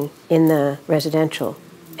happening in the residential.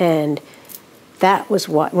 And that was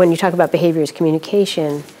what, when you talk about behavior as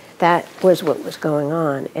communication, that was what was going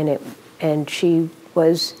on. And she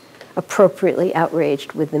was appropriately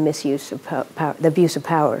outraged with the misuse of power, the abuse of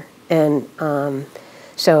power. And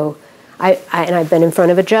so I've been in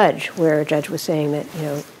front of a judge where a judge was saying that, you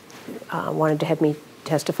know, wanted to have me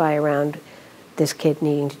testify around this kid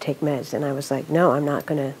needing to take meds. And I was like, no, I'm not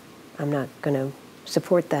gonna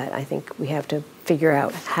support that. I think we have to figure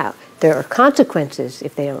out how there are consequences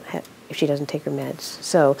if she doesn't take her meds.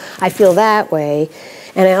 So I feel that way.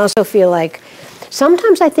 And I also feel like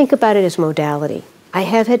sometimes I think about it as modality. I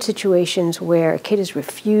have had situations where a kid has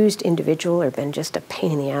refused individual or been just a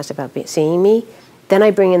pain in the ass about seeing me. Then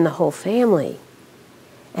I bring in the whole family,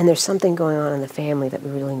 and there's something going on in the family that we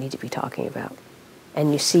really need to be talking about.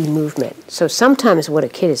 And you see movement. So sometimes what a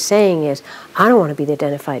kid is saying is, I don't want to be the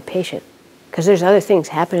identified patient because there's other things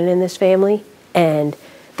happening in this family, and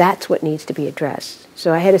that's what needs to be addressed.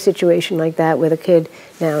 So I had a situation like that with a kid,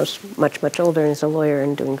 now is much, much older and is a lawyer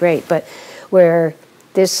and doing great, but where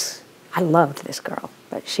I loved this girl,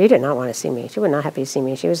 but she did not want to see me. She was not happy to see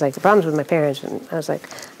me. She was like, the problem's with my parents. And I was like,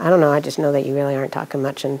 I don't know, I just know that you really aren't talking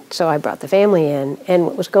much. And so I brought the family in. And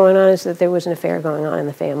what was going on is that there was an affair going on in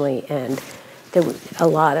the family. And there was a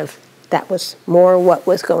lot of, that was more what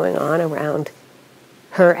was going on around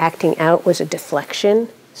her acting out was a deflection.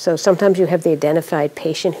 So sometimes you have the identified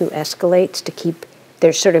patient who escalates to keep,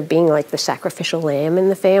 they're sort of being like the sacrificial lamb in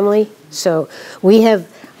the family. So we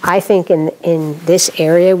have, I think in this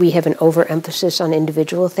area, we have an overemphasis on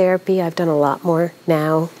individual therapy. I've done a lot more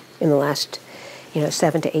now in the last,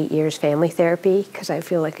 7 to 8 years, family therapy, because I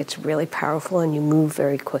feel like it's really powerful and you move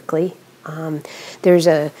very quickly. There's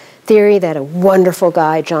a theory that a wonderful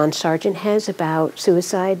guy, John Sargent, has about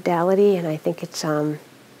suicidality, and I think it's,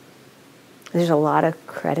 there's a lot of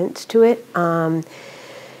credence to it.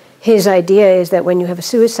 His idea is that when you have a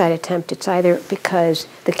suicide attempt, it's either because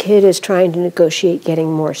the kid is trying to negotiate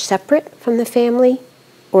getting more separate from the family,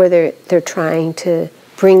 or they're trying to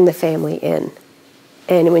bring the family in.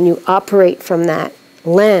 And when you operate from that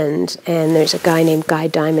lens, and there's a guy named Guy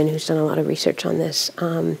Diamond who's done a lot of research on this,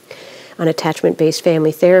 on attachment-based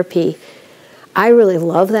family therapy, I really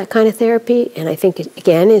love that kind of therapy, and I think it,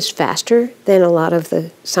 again, is faster than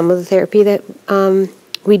some of the therapy that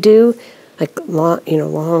we do. Like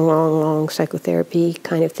long psychotherapy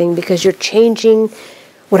kind of thing, because you're changing.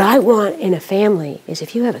 What I want in a family is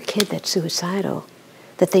if you have a kid that's suicidal,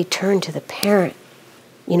 that they turn to the parent.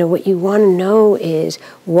 What you want to know is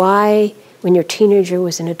why, when your teenager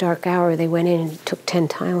was in a dark hour, they went in and took 10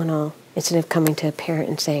 Tylenol instead of coming to a parent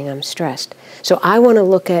and saying, I'm stressed. So I want to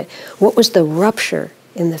look at what was the rupture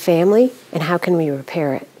in the family and how can we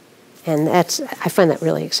repair it. And I find that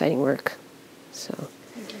really exciting work. So.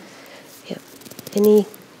 Any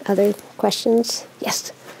other questions?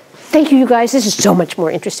 Yes. Thank you, you guys. This is so much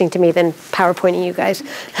more interesting to me than PowerPointing you guys.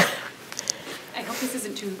 I hope this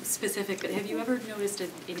isn't too specific, but have you ever noticed an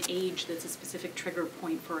age that's a specific trigger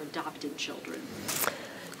point for adopted children?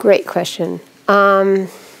 Great question. I'm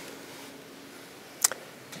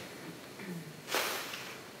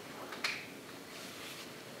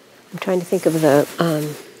trying to think of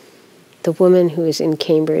the woman who is in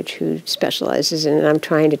Cambridge who specializes in it, and I'm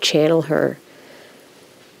trying to channel her.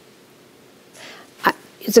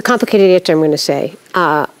 It's a complicated answer, I'm going to say.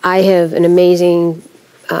 I have an amazing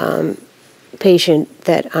patient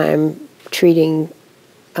that I'm treating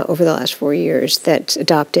over the last 4 years that's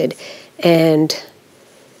adopted. And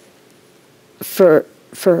for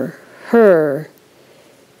her,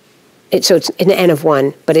 so it's an N of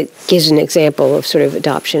 1, but it gives an example of sort of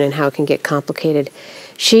adoption and how it can get complicated.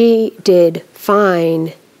 She did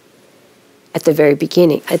fine at the very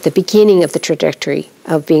beginning, of the trajectory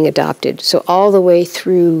of being adopted. So all the way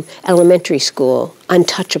through elementary school,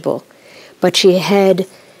 untouchable. But she had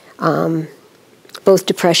both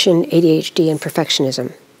depression, ADHD, and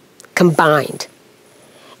perfectionism combined.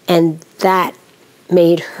 And that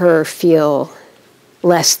made her feel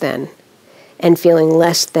less than. And feeling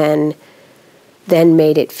less than then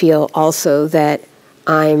made it feel also that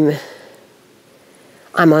I'm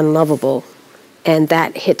unlovable. And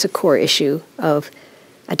that hits a core issue of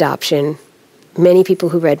adoption. Many people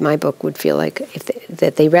who read my book would feel like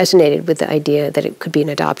that they resonated with the idea that it could be an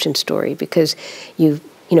adoption story, because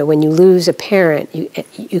when you lose a parent,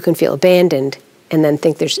 you can feel abandoned and then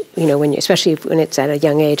think there's, especially when it's at a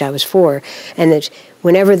young age, I was 4, and that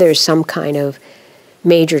whenever there's some kind of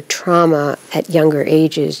major trauma at younger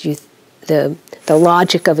ages, the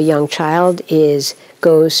logic of a young child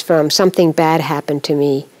goes from something bad happened to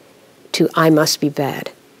me to I must be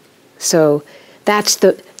bad. So that's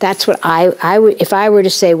what I would, if I were to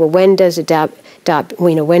say, well, when does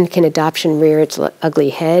when can adoption rear its ugly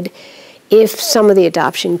head? If some of the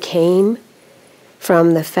adoption came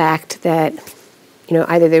from the fact that,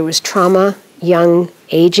 either there was trauma, young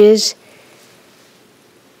ages,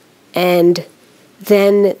 and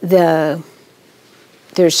then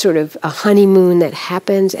there's sort of a honeymoon that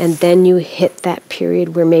happens, and then you hit that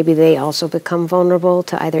period where maybe they also become vulnerable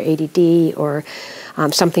to either ADD or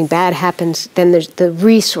something bad happens, then the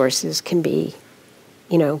resources can be,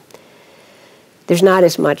 there's not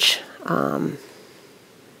as much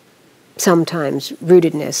sometimes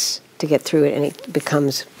rootedness to get through it, and it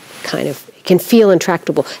becomes it can feel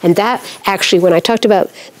intractable. And that actually, when I talked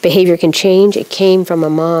about behavior can change, it came from a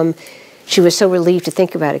mom. She was so relieved to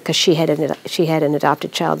think about it because she had an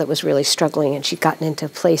adopted child that was really struggling, and she'd gotten into a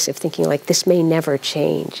place of thinking like, this may never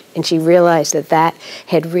change. And she realized that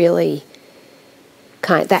had really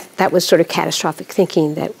that was sort of catastrophic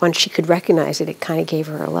thinking, that once she could recognize it, it kind of gave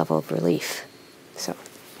her a level of relief. So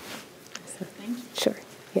sure,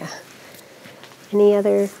 yeah. Any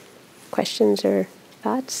other questions or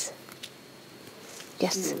thoughts?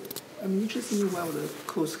 Yes. I'm interested in one of the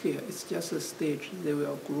course here. It's just a stage they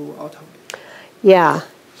will grow out of it. Yeah.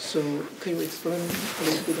 So can you explain a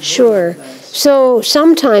little bit more? Sure. About that? So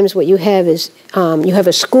sometimes what you have is you have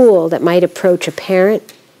a school that might approach a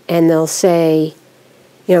parent and they'll say,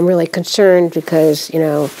 I'm really concerned because,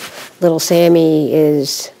 little Sammy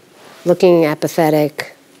is looking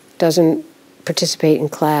apathetic, doesn't participate in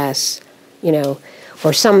class, or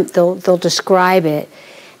they'll describe it.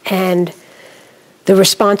 And the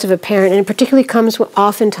response of a parent, and it particularly comes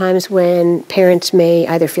oftentimes when parents may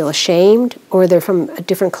either feel ashamed or they're from a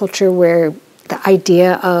different culture where the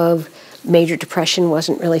idea of major depression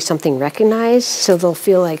wasn't really something recognized, so they'll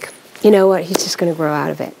feel like, what, he's just going to grow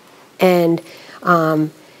out of it. And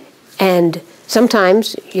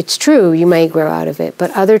sometimes it's true, you may grow out of it, but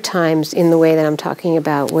other times in the way that I'm talking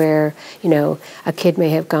about where, a kid may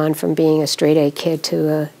have gone from being a straight A kid to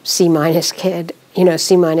a C- kid,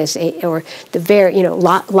 C-A, or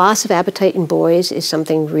loss of appetite in boys is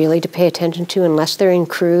something really to pay attention to unless they're in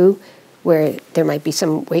crew where there might be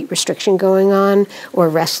some weight restriction going on, or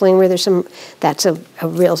wrestling where there's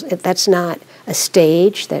that's not a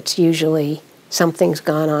stage, that's usually something's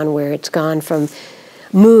gone on where it's gone from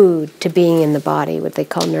mood to being in the body, what they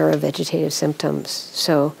call neurovegetative symptoms.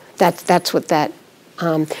 So that's what that.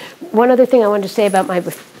 One other thing I wanted to say about my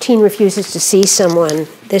teen refuses to see someone.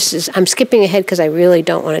 I'm skipping ahead because I really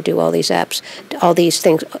don't want to do all these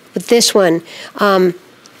things. But this one,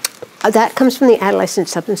 that comes from the Adolescent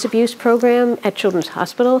Substance Abuse Program at Children's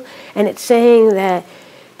Hospital, and it's saying that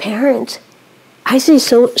parents, I see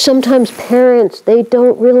sometimes parents, they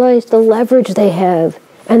don't realize the leverage they have,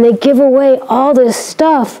 and they give away all this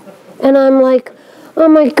stuff, and I'm like, oh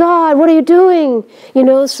my God, what are you doing?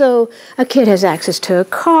 So a kid has access to a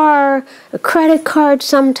car, a credit card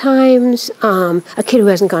sometimes, a kid who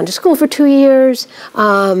hasn't gone to school for 2 years,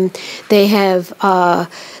 they have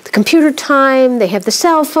the computer time, they have the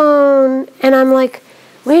cell phone, and I'm like,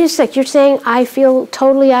 wait a sec, you're saying I feel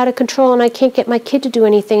totally out of control and I can't get my kid to do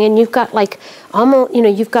anything, and you've got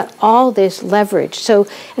you've got all this leverage. So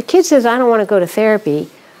a kid says, I don't want to go to therapy,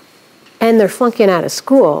 and they're flunking out of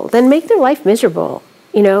school, then make their life miserable.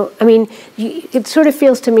 It sort of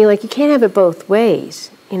feels to me like you can't have it both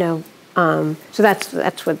ways. So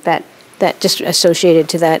that's what that just associated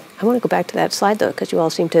to that. I want to go back to that slide though, because you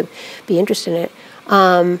all seem to be interested in it.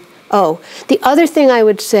 The other thing I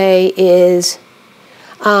would say is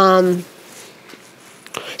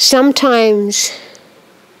sometimes.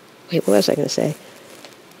 Wait, what was I going to say?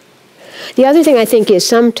 The other thing I think is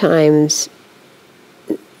sometimes.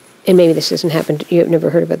 And maybe this doesn't happen, you've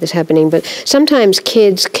never heard about this happening, but sometimes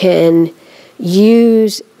kids can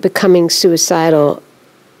use becoming suicidal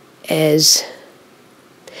as,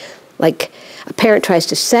 like, a parent tries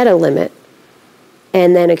to set a limit,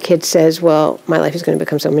 and then a kid says, well, my life is going to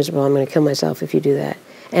become so miserable, I'm going to kill myself if you do that.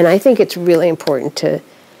 And I think it's really important to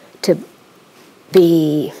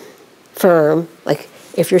be firm, like,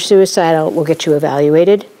 if you're suicidal, we'll get you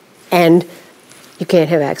evaluated, and you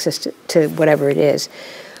can't have access to whatever it is.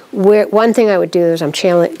 One thing I would do is I'm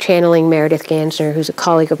channeling Meredith Gansner, who's a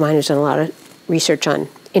colleague of mine who's done a lot of research on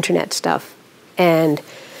internet stuff. And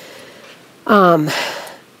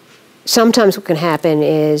sometimes what can happen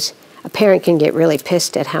is a parent can get really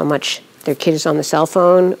pissed at how much their kid is on the cell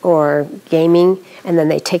phone or gaming, and then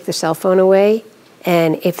they take the cell phone away.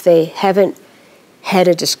 And if they haven't had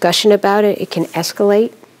a discussion about it, it can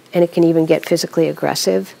escalate, and it can even get physically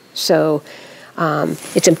aggressive. So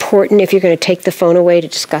it's important, if you're going to take the phone away, to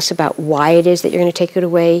discuss about why it is that you're going to take it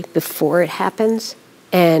away before it happens,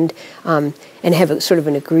 and have a sort of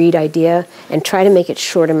an agreed idea, and try to make it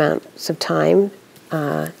short amounts of time,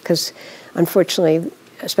 because unfortunately,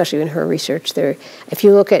 especially in her research, if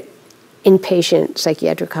you look at inpatient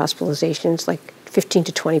psychiatric hospitalizations, like 15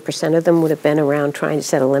 to 20% of them would have been around trying to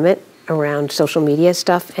set a limit around social media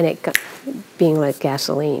stuff, and it being like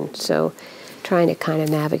gasoline. So trying to kind of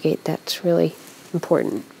navigate that's really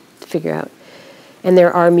important to figure out. And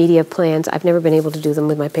there are media plans. I've never been able to do them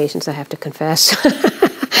with my patients, I have to confess.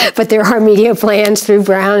 But there are media plans through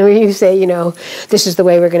Brown where you say, this is the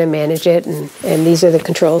way we're going to manage it, and these are the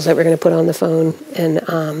controls that we're going to put on the phone. And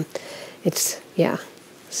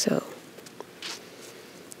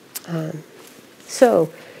so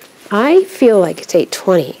I feel like it's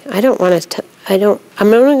 8:20.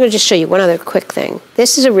 I'm only going to just show you one other quick thing.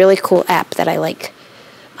 This is a really cool app that I like.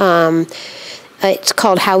 It's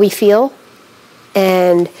called How We Feel.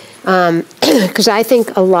 And because I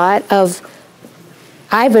think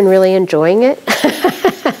I've been really enjoying it.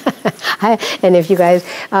 And if you guys,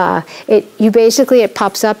 it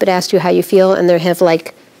pops up, it asks you how you feel, and they have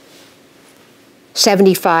like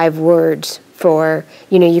 75 words for,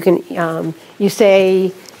 you can, you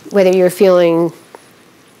say whether you're feeling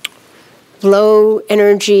low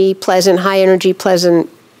energy, pleasant, high energy, pleasant,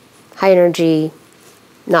 high energy,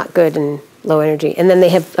 not good, and low energy. And then they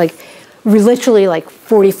have literally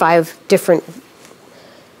 45 different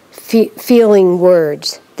feeling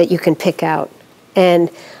words that you can pick out. And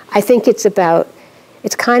I think it's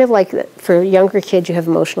kind of like for younger kids, you have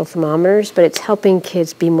emotional thermometers, but it's helping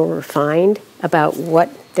kids be more refined about what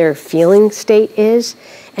their feeling state is.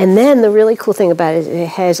 And then the really cool thing about it is it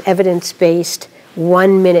has evidence-based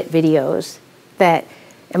 1-minute videos that,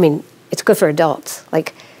 it's good for adults,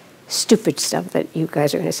 like stupid stuff that you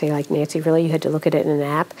guys are going to say, like, Nancy, really, you had to look at it in an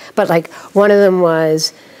app? But one of them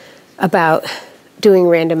was about doing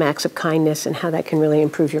random acts of kindness and how that can really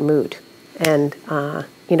improve your mood. And,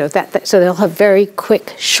 so they'll have very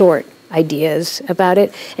quick, short ideas about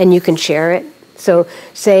it, and you can share it. So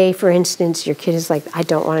say, for instance, your kid is like, I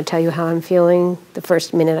don't want to tell you how I'm feeling the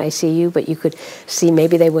first minute I see you, but you could see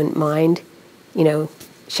maybe they wouldn't mind,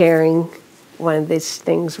 sharing one of these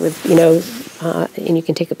things with, and you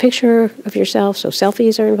can take a picture of yourself, so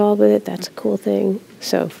selfies are involved with it. That's a cool thing.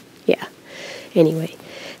 So, yeah. Anyway,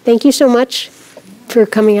 thank you so much for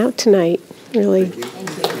coming out tonight. Really.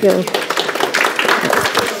 Thank you.